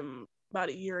lost him about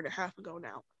a year and a half ago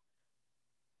now,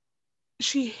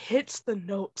 she hits the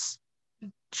notes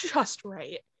just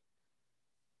right.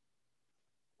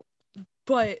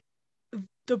 But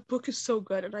the book is so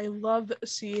good, and I love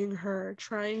seeing her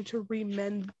trying to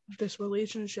remend this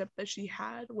relationship that she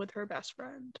had with her best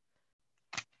friend.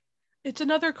 It's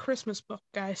another Christmas book,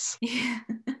 guys. Yeah.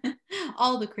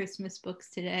 All the Christmas books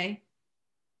today.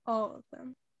 All of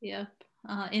them. Yep.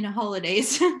 In a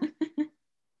holidays.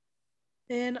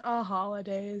 In a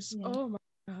holidays. Yeah. Oh my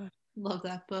god. Love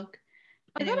that book.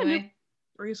 I got a new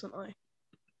recently.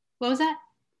 What was that?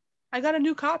 I got a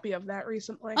new copy of that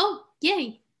recently. Oh,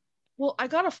 yay. Well, I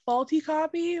got a faulty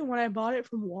copy when I bought it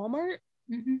from Walmart.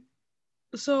 Mm-hmm.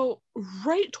 So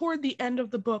right toward the end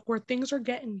of the book where things are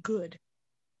getting good,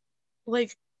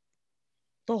 like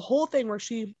the whole thing where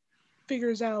she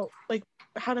figures out like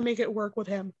how to make it work with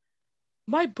him,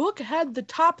 my book had the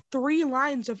top 3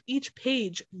 lines of each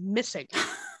page missing.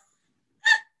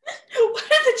 What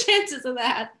are the chances of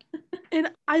that?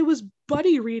 And I was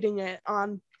buddy reading it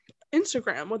on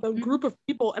Instagram with a group of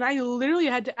people, and I literally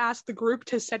had to ask the group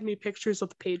to send me pictures of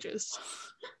the pages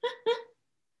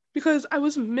because I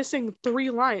was missing 3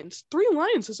 lines. 3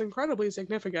 lines is incredibly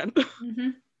significant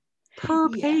per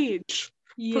page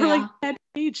for like 10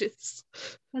 pages.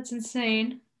 That's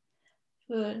insane.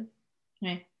 But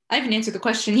okay. I haven't answered the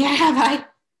question yet, have I?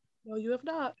 No, you have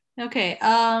not. Okay.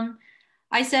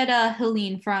 I said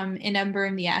Helene from In Ember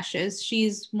and the Ashes.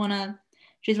 She's one of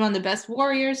the best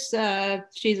warriors.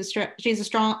 She's a strong She's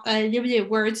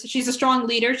a strong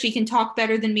leader. She can talk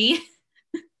better than me.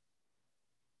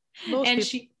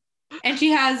 She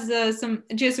has some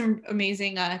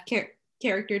amazing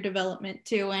character development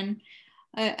too. And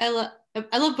I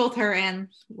love both her and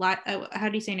how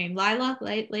do you say her name?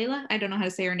 Layla? I don't know how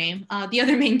to say her name. The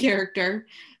other main character.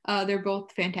 They're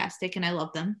both fantastic and I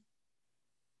love them.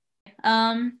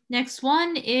 Next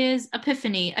one is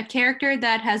Epiphany, a character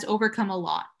that has overcome a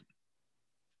lot.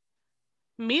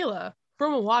 Mila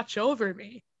from Watch Over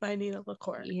Me by Nina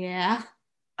LaCour. Yeah.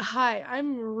 Hi,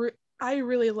 I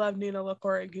really love Nina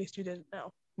LaCour, in case you didn't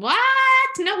know. What?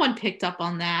 No one picked up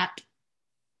on that.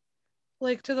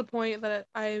 Like, to the point that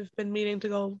I've been meaning to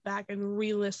go back and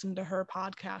re-listen to her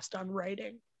podcast on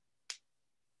writing.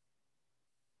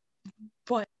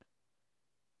 But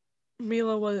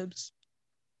Mila was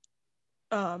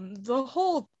the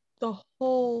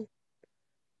whole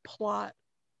plot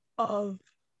of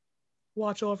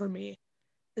Watch Over Me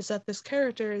is that this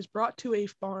character is brought to a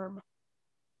farm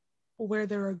where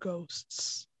there are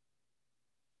ghosts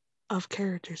of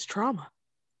characters' trauma.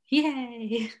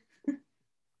 Yay!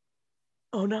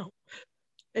 Oh no.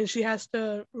 And she has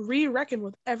to re-reckon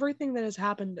with everything that has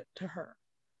happened to her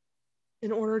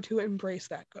in order to embrace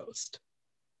that ghost.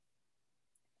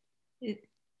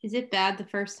 Is it bad the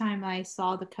first time I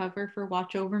saw the cover for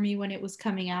Watch Over Me when it was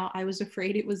coming out? I was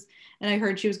afraid it was, and I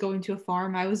heard she was going to a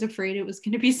farm. I was afraid it was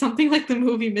going to be something like the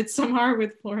movie Midsommar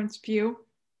with Florence Pugh.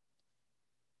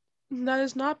 That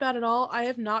is not bad at all. I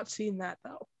have not seen that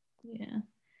though. Yeah.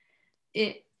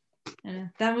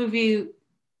 That movie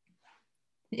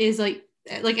is like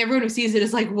everyone who sees it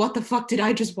is like, what the fuck did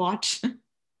I just watch?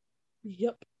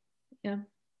 Yep. Yeah.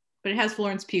 But it has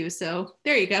Florence Pugh, so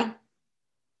there you go.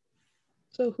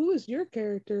 So who is your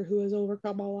character who has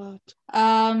overcome a lot?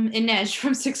 Inej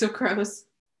from Six of Crows.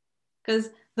 Because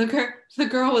the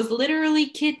girl was literally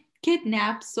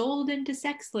kidnapped, sold into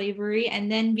sex slavery,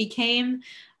 and then became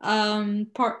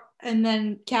part. And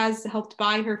then Kaz helped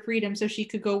buy her freedom so she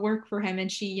could go work for him,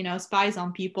 and she, spies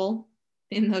on people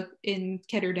in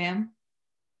Ketterdam,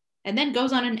 and then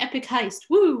goes on an epic heist.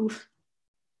 Woo!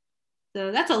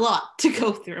 So that's a lot to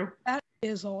go through. That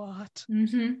is a lot.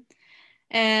 Mm-hmm.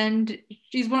 And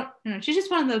she's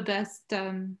just one of the best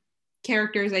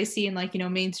characters I see in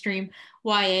mainstream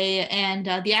YA, and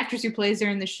the actress who plays her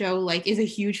in the show is a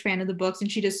huge fan of the books,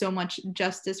 and she does so much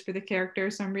justice for the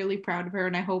character. So I'm really proud of her,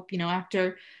 and I hope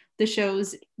after the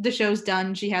show's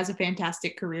done, she has a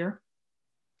fantastic career.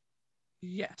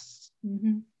 Yes.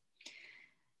 Mm-hmm.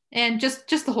 And just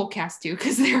the whole cast too,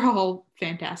 because they're all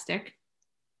fantastic.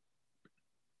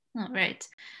 All right,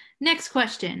 next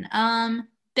question.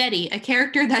 Betty, a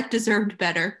character that deserved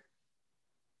better.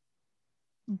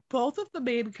 Both of the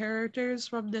main characters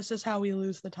from This Is How We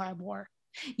Lose the Time War.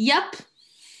 Yep.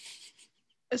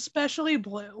 Especially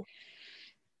Blue.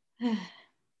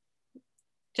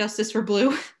 Justice for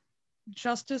Blue.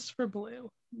 Justice for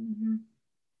Blue. Mm-hmm.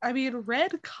 I mean,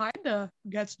 Red kinda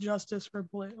gets justice for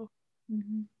Blue.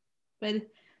 Mm-hmm.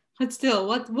 But still,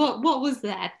 what was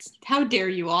that? How dare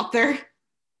you, author?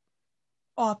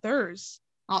 Authors.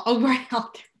 Oh, right,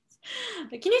 authors.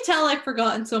 Can you tell I've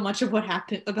forgotten so much of what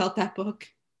happened about that book?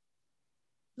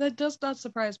 That does not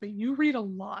surprise me. You read a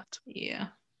lot. Yeah.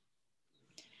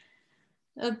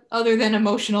 Other than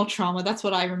emotional trauma, that's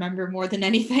what I remember more than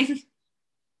anything.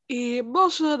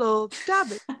 Emotional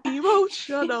damage.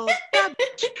 Emotional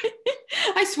damage.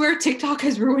 I swear TikTok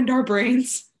has ruined our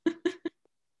brains.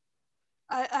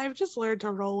 I've just learned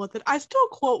to roll with it. I still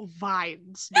quote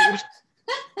Vines, dude.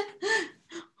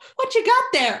 What you got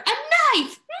there? A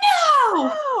knife!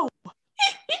 No!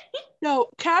 No,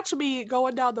 catch me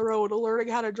going down the road, learning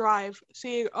how to drive,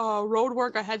 seeing a road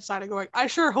work ahead sign and going, I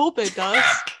sure hope it does.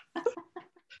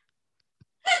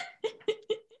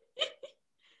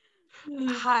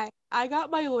 Hi, I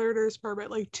got my learner's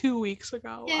permit 2 weeks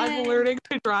ago. Yay. I'm learning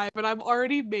to drive and I'm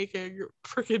already making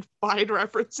freaking Vine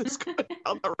references going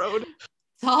down the road.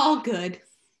 It's all good.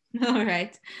 All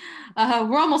right.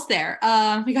 We're almost there.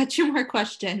 We got 2 more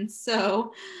questions.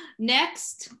 So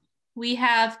next we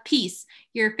have Peace.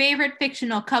 Your favorite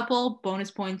fictional couple, bonus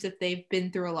points if they've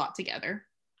been through a lot together.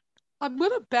 I'm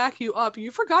going to back you up. You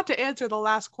forgot to answer the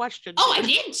last question. Oh, I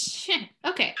did?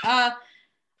 Okay.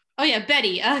 Oh yeah,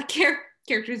 Betty.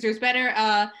 Characters there's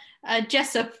better.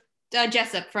 Jessup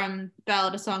from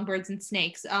Ballad of Songbirds and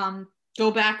Snakes.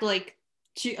 Go back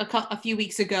a few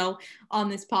weeks ago on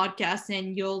this podcast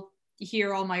and you'll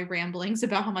hear all my ramblings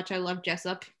about how much I love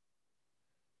Jessup.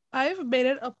 I've made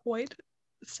it a point,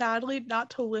 sadly, not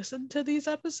to listen to these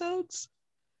episodes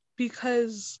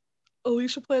because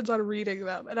Alicia plans on reading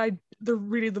them and they're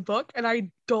reading the book and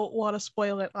I don't want to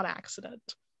spoil it on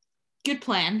accident. Good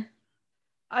plan.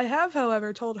 I have,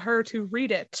 however, told her to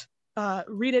read it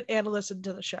and listen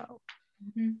to the show.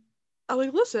 Mm-hmm. I'm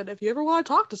like, listen, if you ever want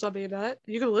to talk to somebody about it,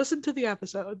 you can listen to the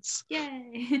episodes.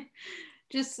 Yay.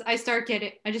 I just start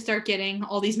getting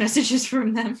all these messages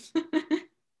from them.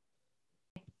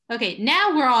 Okay,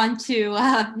 now we're on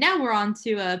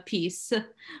to Peace.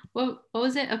 What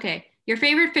was it? Okay. Your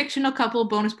favorite fictional couple,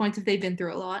 bonus points if they've been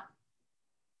through a lot.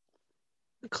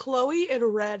 Chloe and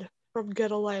Red from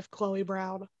Get a Life, Chloe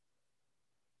Brown.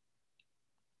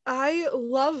 I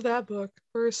love that book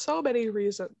for so many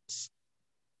reasons.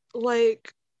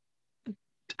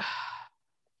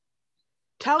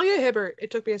 Talia Hibbert,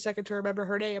 it took me a second to remember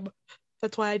her name.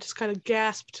 That's why I just kind of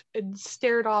gasped and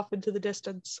stared off into the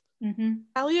distance. Mm-hmm.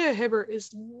 Talia Hibbert is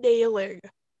nailing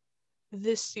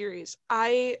this series.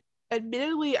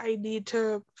 Admittedly, I need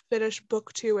to finish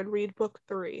book 2 and read book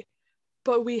 3,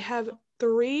 but we have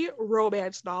 3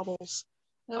 romance novels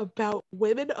about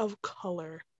women of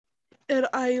color. And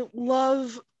I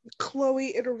love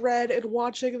Chloe and Red and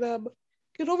watching them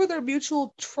get over their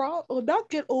mutual trauma, well, not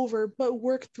get over, but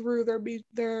work through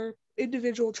their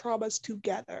individual traumas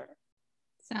together.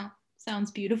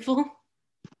 Sounds beautiful.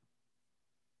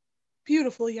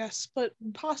 Beautiful, yes, but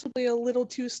possibly a little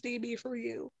too steamy for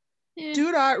you. Yeah.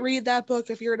 Do not read that book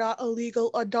if you're not a legal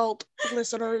adult,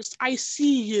 listeners. I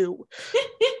see you.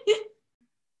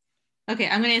 Okay,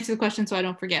 I'm gonna answer the question so I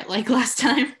don't forget, like last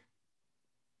time.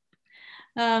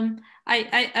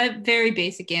 I very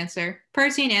basic answer.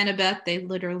 Percy and Annabeth, they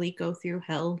literally go through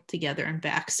hell together and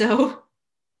back. So,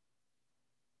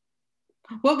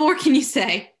 what more can you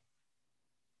say?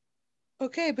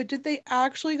 Okay, but did they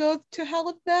actually go to hell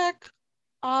and back,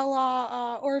 a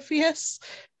la Orpheus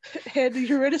and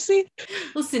Eurydice?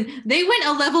 Listen, they went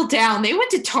a level down. They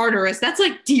went to Tartarus. That's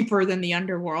deeper than the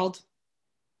underworld.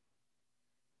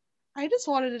 I just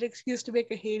wanted an excuse to make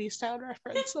a Hadestown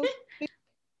reference. So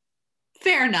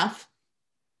Fair enough.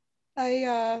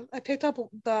 I picked up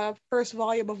the first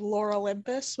volume of Lore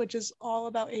Olympus, which is all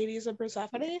about Hades and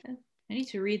Persephone. I need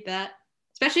to read that,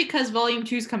 especially because Volume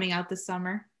 2 is coming out this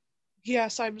summer.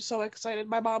 Yes, I'm so excited.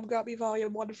 My mom got me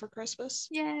Volume 1 for Christmas.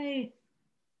 Yay!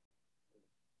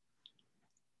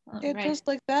 And just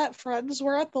like that, friends,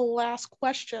 we're at the last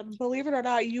question. Believe it or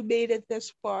not, you made it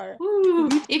this far. Ooh,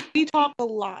 we talk a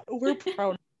lot. We're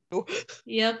proud of you.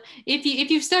 Yep.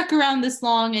 If you've stuck around this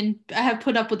long and have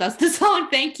put up with us this long,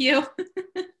 thank you.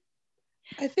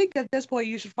 I think at this point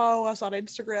you should follow us on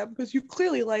Instagram because you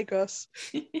clearly like us.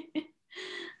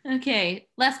 Okay,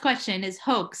 last question is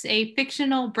Hoax, a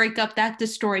fictional breakup that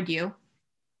destroyed you?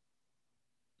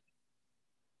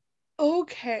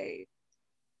 Okay.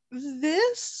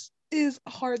 This is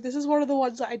hard. This is one of the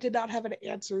ones that I did not have an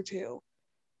answer to.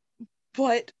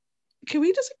 But can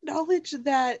we just acknowledge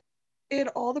that in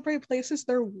All the Bright Places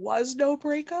there was no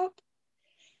breakup?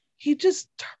 He just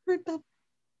turned up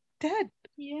dead.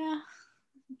 Yeah.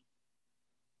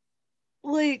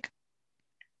 Like,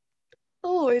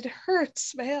 oh, it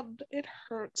hurts, man. It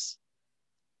hurts.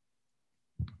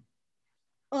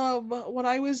 When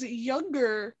I was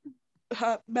younger,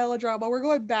 melodrama, we're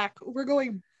going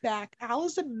back.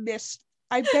 Allison missed.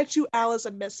 I bet you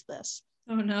Allison missed this.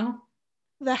 Oh no.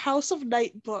 The House of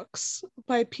Night books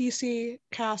by PC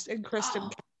Cast and Kristen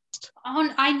Cast. Oh,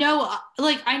 I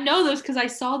know those because I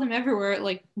saw them everywhere at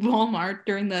like Walmart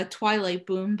during the Twilight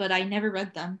boom, but I never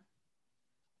read them.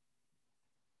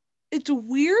 It's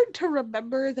weird to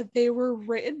remember that they were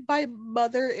written by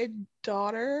mother and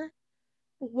daughter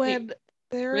when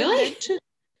they're really? mentioned.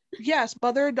 Yes,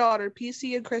 mother and daughter,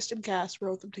 PC and Kristen Cast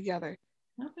wrote them together.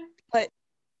 Okay. But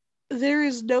there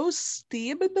is no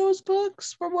steam in those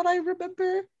books from what I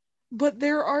remember, but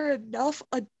there are enough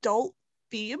adult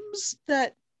themes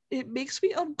that it makes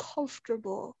me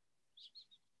uncomfortable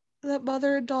that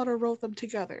mother and daughter wrote them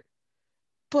together.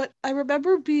 But I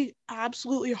remember being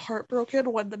absolutely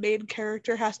heartbroken when the main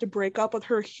character has to break up with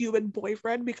her human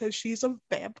boyfriend because she's a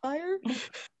vampire.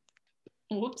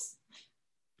 Whoops.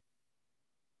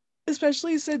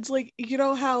 Especially since, like, you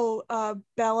know how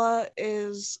Bella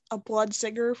is a blood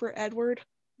singer for Edward?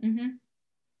 Mm-hmm.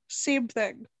 Same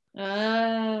thing.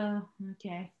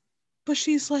 Okay. But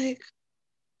she's like,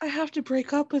 I have to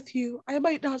break up with you. I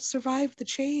might not survive the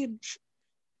change.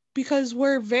 Because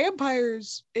where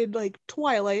vampires in, like,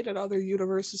 Twilight and other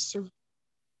universes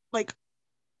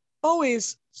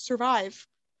always survive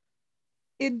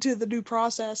into the new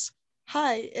process.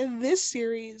 Hi, in this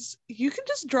series, you can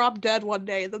just drop dead one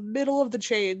day in the middle of the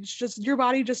change. Just your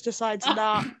body just decides,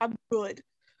 nah, I'm good.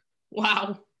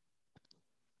 Wow.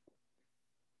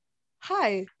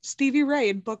 Hi, Stevie Ray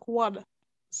in book 1.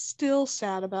 Still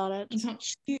sad about it.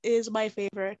 She is my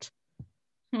favorite.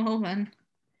 Oh man.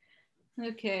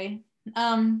 Okay.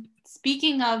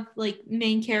 Speaking of like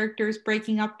main characters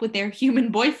breaking up with their human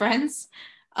boyfriends,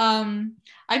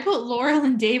 I put Laurel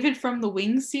and David from the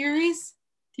Wings series.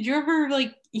 Did you ever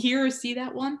like hear or see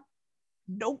that one?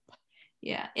 Nope.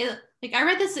 Yeah. I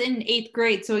read this in 8th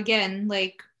grade, so again,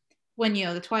 like when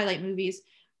the Twilight movies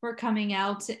were coming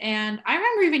out, and I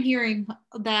remember even hearing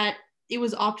that it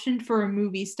was optioned for a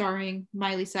movie starring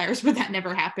Miley Cyrus, but that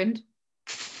never happened.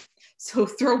 So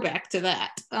throwback to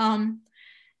that.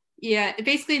 Yeah,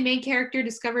 basically the main character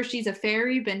discovers she's a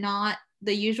fairy, but not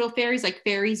the usual fairies. Like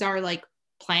fairies are like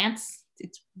plants.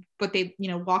 But they,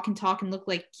 walk and talk and look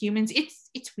like humans.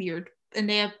 It's weird. And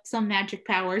they have some magic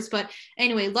powers. But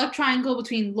anyway, love triangle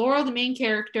between Laurel, the main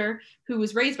character, who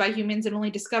was raised by humans and only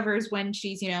discovers when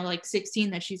she's, like 16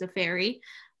 that she's a fairy.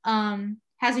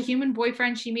 Has a human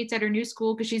boyfriend she meets at her new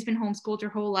school because she's been homeschooled her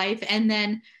whole life. And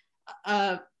then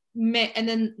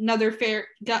another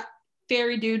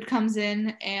fairy dude comes in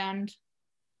and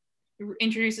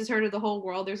introduces her to the whole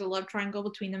world. There's a love triangle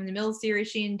between them. In the middle of the series,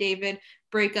 she and David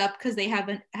break up because they have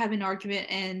an argument,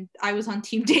 and I was on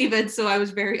Team David, so I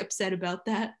was very upset about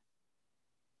that.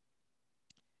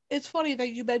 It's funny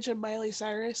that you mentioned Miley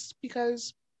Cyrus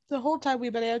because the whole time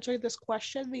we've been answering this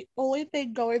question, the only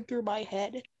thing going through my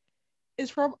head is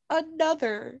from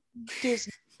another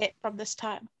Disney hit from this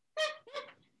time.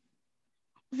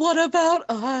 What about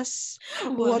us?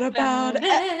 What about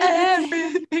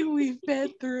everything we've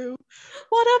been through?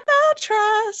 What about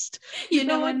trust? You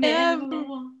know I never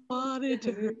wanted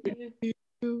to hurt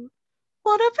you.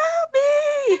 What about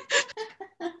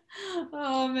me?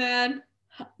 Oh man,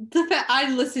 the fact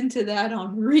I listened to that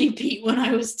on repeat when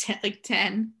I was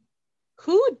 10.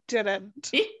 Who didn't?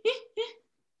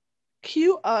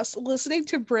 Cue us listening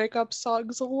to breakup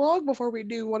songs long before we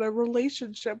knew what a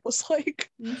relationship was like.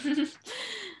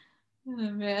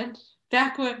 Oh man,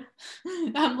 back when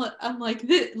I'm like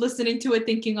listening to it,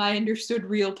 thinking I understood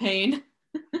real pain.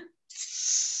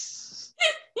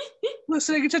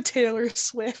 Listening to Taylor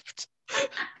Swift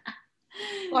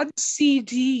on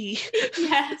CD.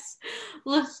 Yes.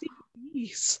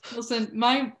 CDs. Listen,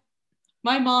 my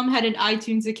mom had an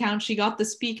iTunes account. She got the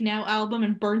Speak Now album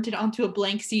and burnt it onto a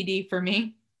blank CD for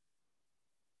me.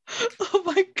 Oh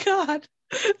my god.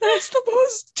 That's the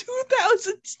most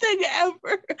 2000s thing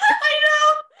ever. I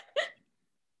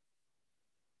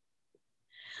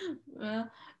know.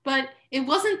 But it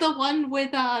wasn't the one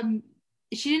with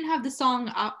she didn't have the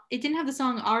song it didn't have the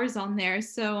song Ours on there.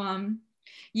 So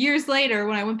years later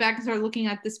when I went back and started looking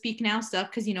at the Speak Now stuff,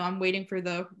 because I'm waiting for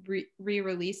the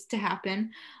re-release to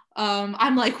happen,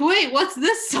 I'm like, wait, what's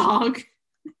this song?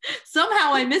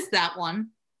 Somehow I missed that one.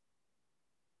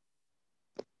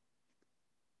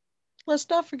 Let's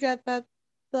not forget that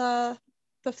the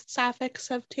Sapphics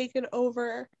have taken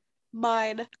over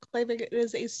mine, claiming it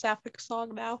is a Sapphic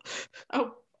song now.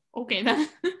 Oh, okay then.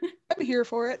 I'm here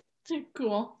for it.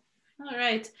 Cool. All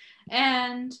right.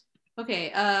 And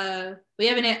okay, we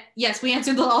haven't yes, we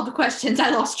answered all the questions. I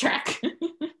lost track.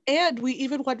 And we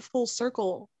even went full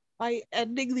circle by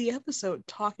ending the episode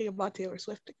talking about Taylor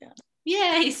Swift again.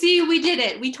 Yay, see, we did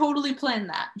it. We totally planned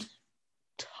that.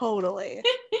 Totally.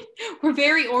 We're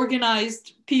very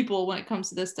organized people when it comes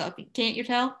to this stuff. Can't you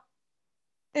tell?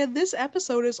 And this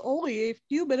episode is only a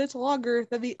few minutes longer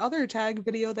than the other tag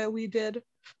video that we did.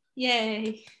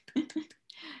 Yay.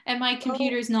 And my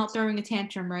computer's not throwing a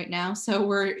tantrum right now, so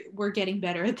we're getting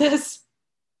better at this.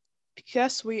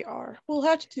 Yes, we are. We'll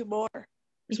have to do more.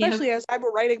 Especially as I'm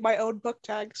writing my own book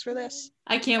tags for this.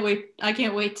 I can't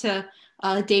wait to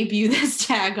debut this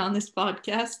tag on this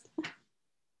podcast.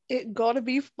 It's gonna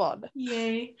be fun.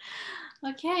 Yay.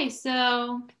 Okay,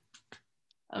 so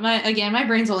my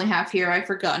brain's only half here. I've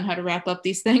forgotten how to wrap up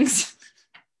these things.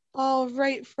 All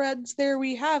right, friends, there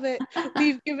we have it.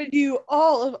 We've given you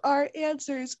all of our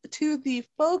answers to the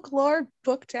Folklore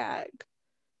Book Tag.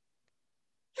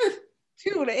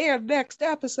 Tune in next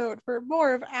episode for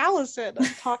more of Allison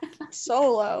talking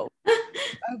solo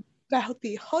about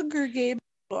the Hunger Games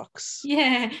books.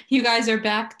 Yeah, you guys are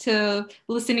back to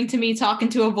listening to me talking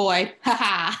to a void.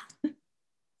 Haha.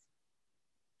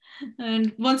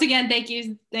 And once again, thank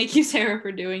you, Sarah,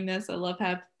 for doing this. I love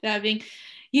having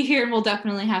you here, and we'll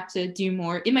definitely have to do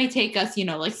more. It might take us,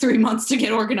 like 3 months to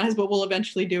get organized, but we'll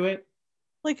eventually do it.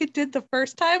 Like it did the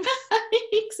first time?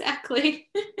 Exactly.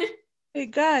 Hey,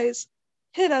 guys,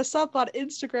 hit us up on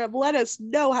Instagram. Let us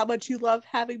know how much you love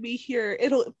having me here.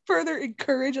 It'll further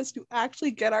encourage us to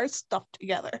actually get our stuff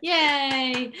together.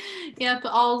 Yay! Yep,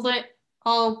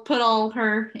 I'll put all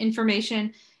her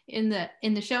information in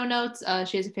the show notes.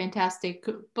 She has a fantastic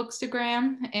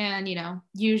bookstagram, and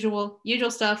usual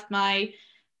stuff. My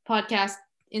podcast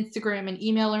Instagram and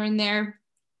email are in there.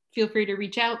 Feel free to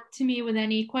reach out to me with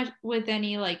any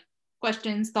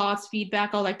questions, thoughts,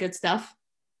 feedback, all that good stuff.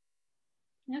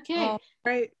 Okay. All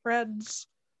right, friends.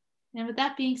 And with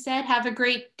that being said, have a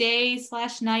great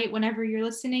day/night whenever you're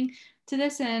listening to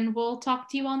this, and we'll talk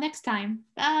to you all next time.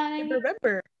 Bye. And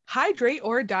remember, hydrate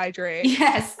or dihydrate.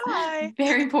 Yes. Bye.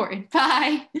 Very important.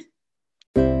 Bye.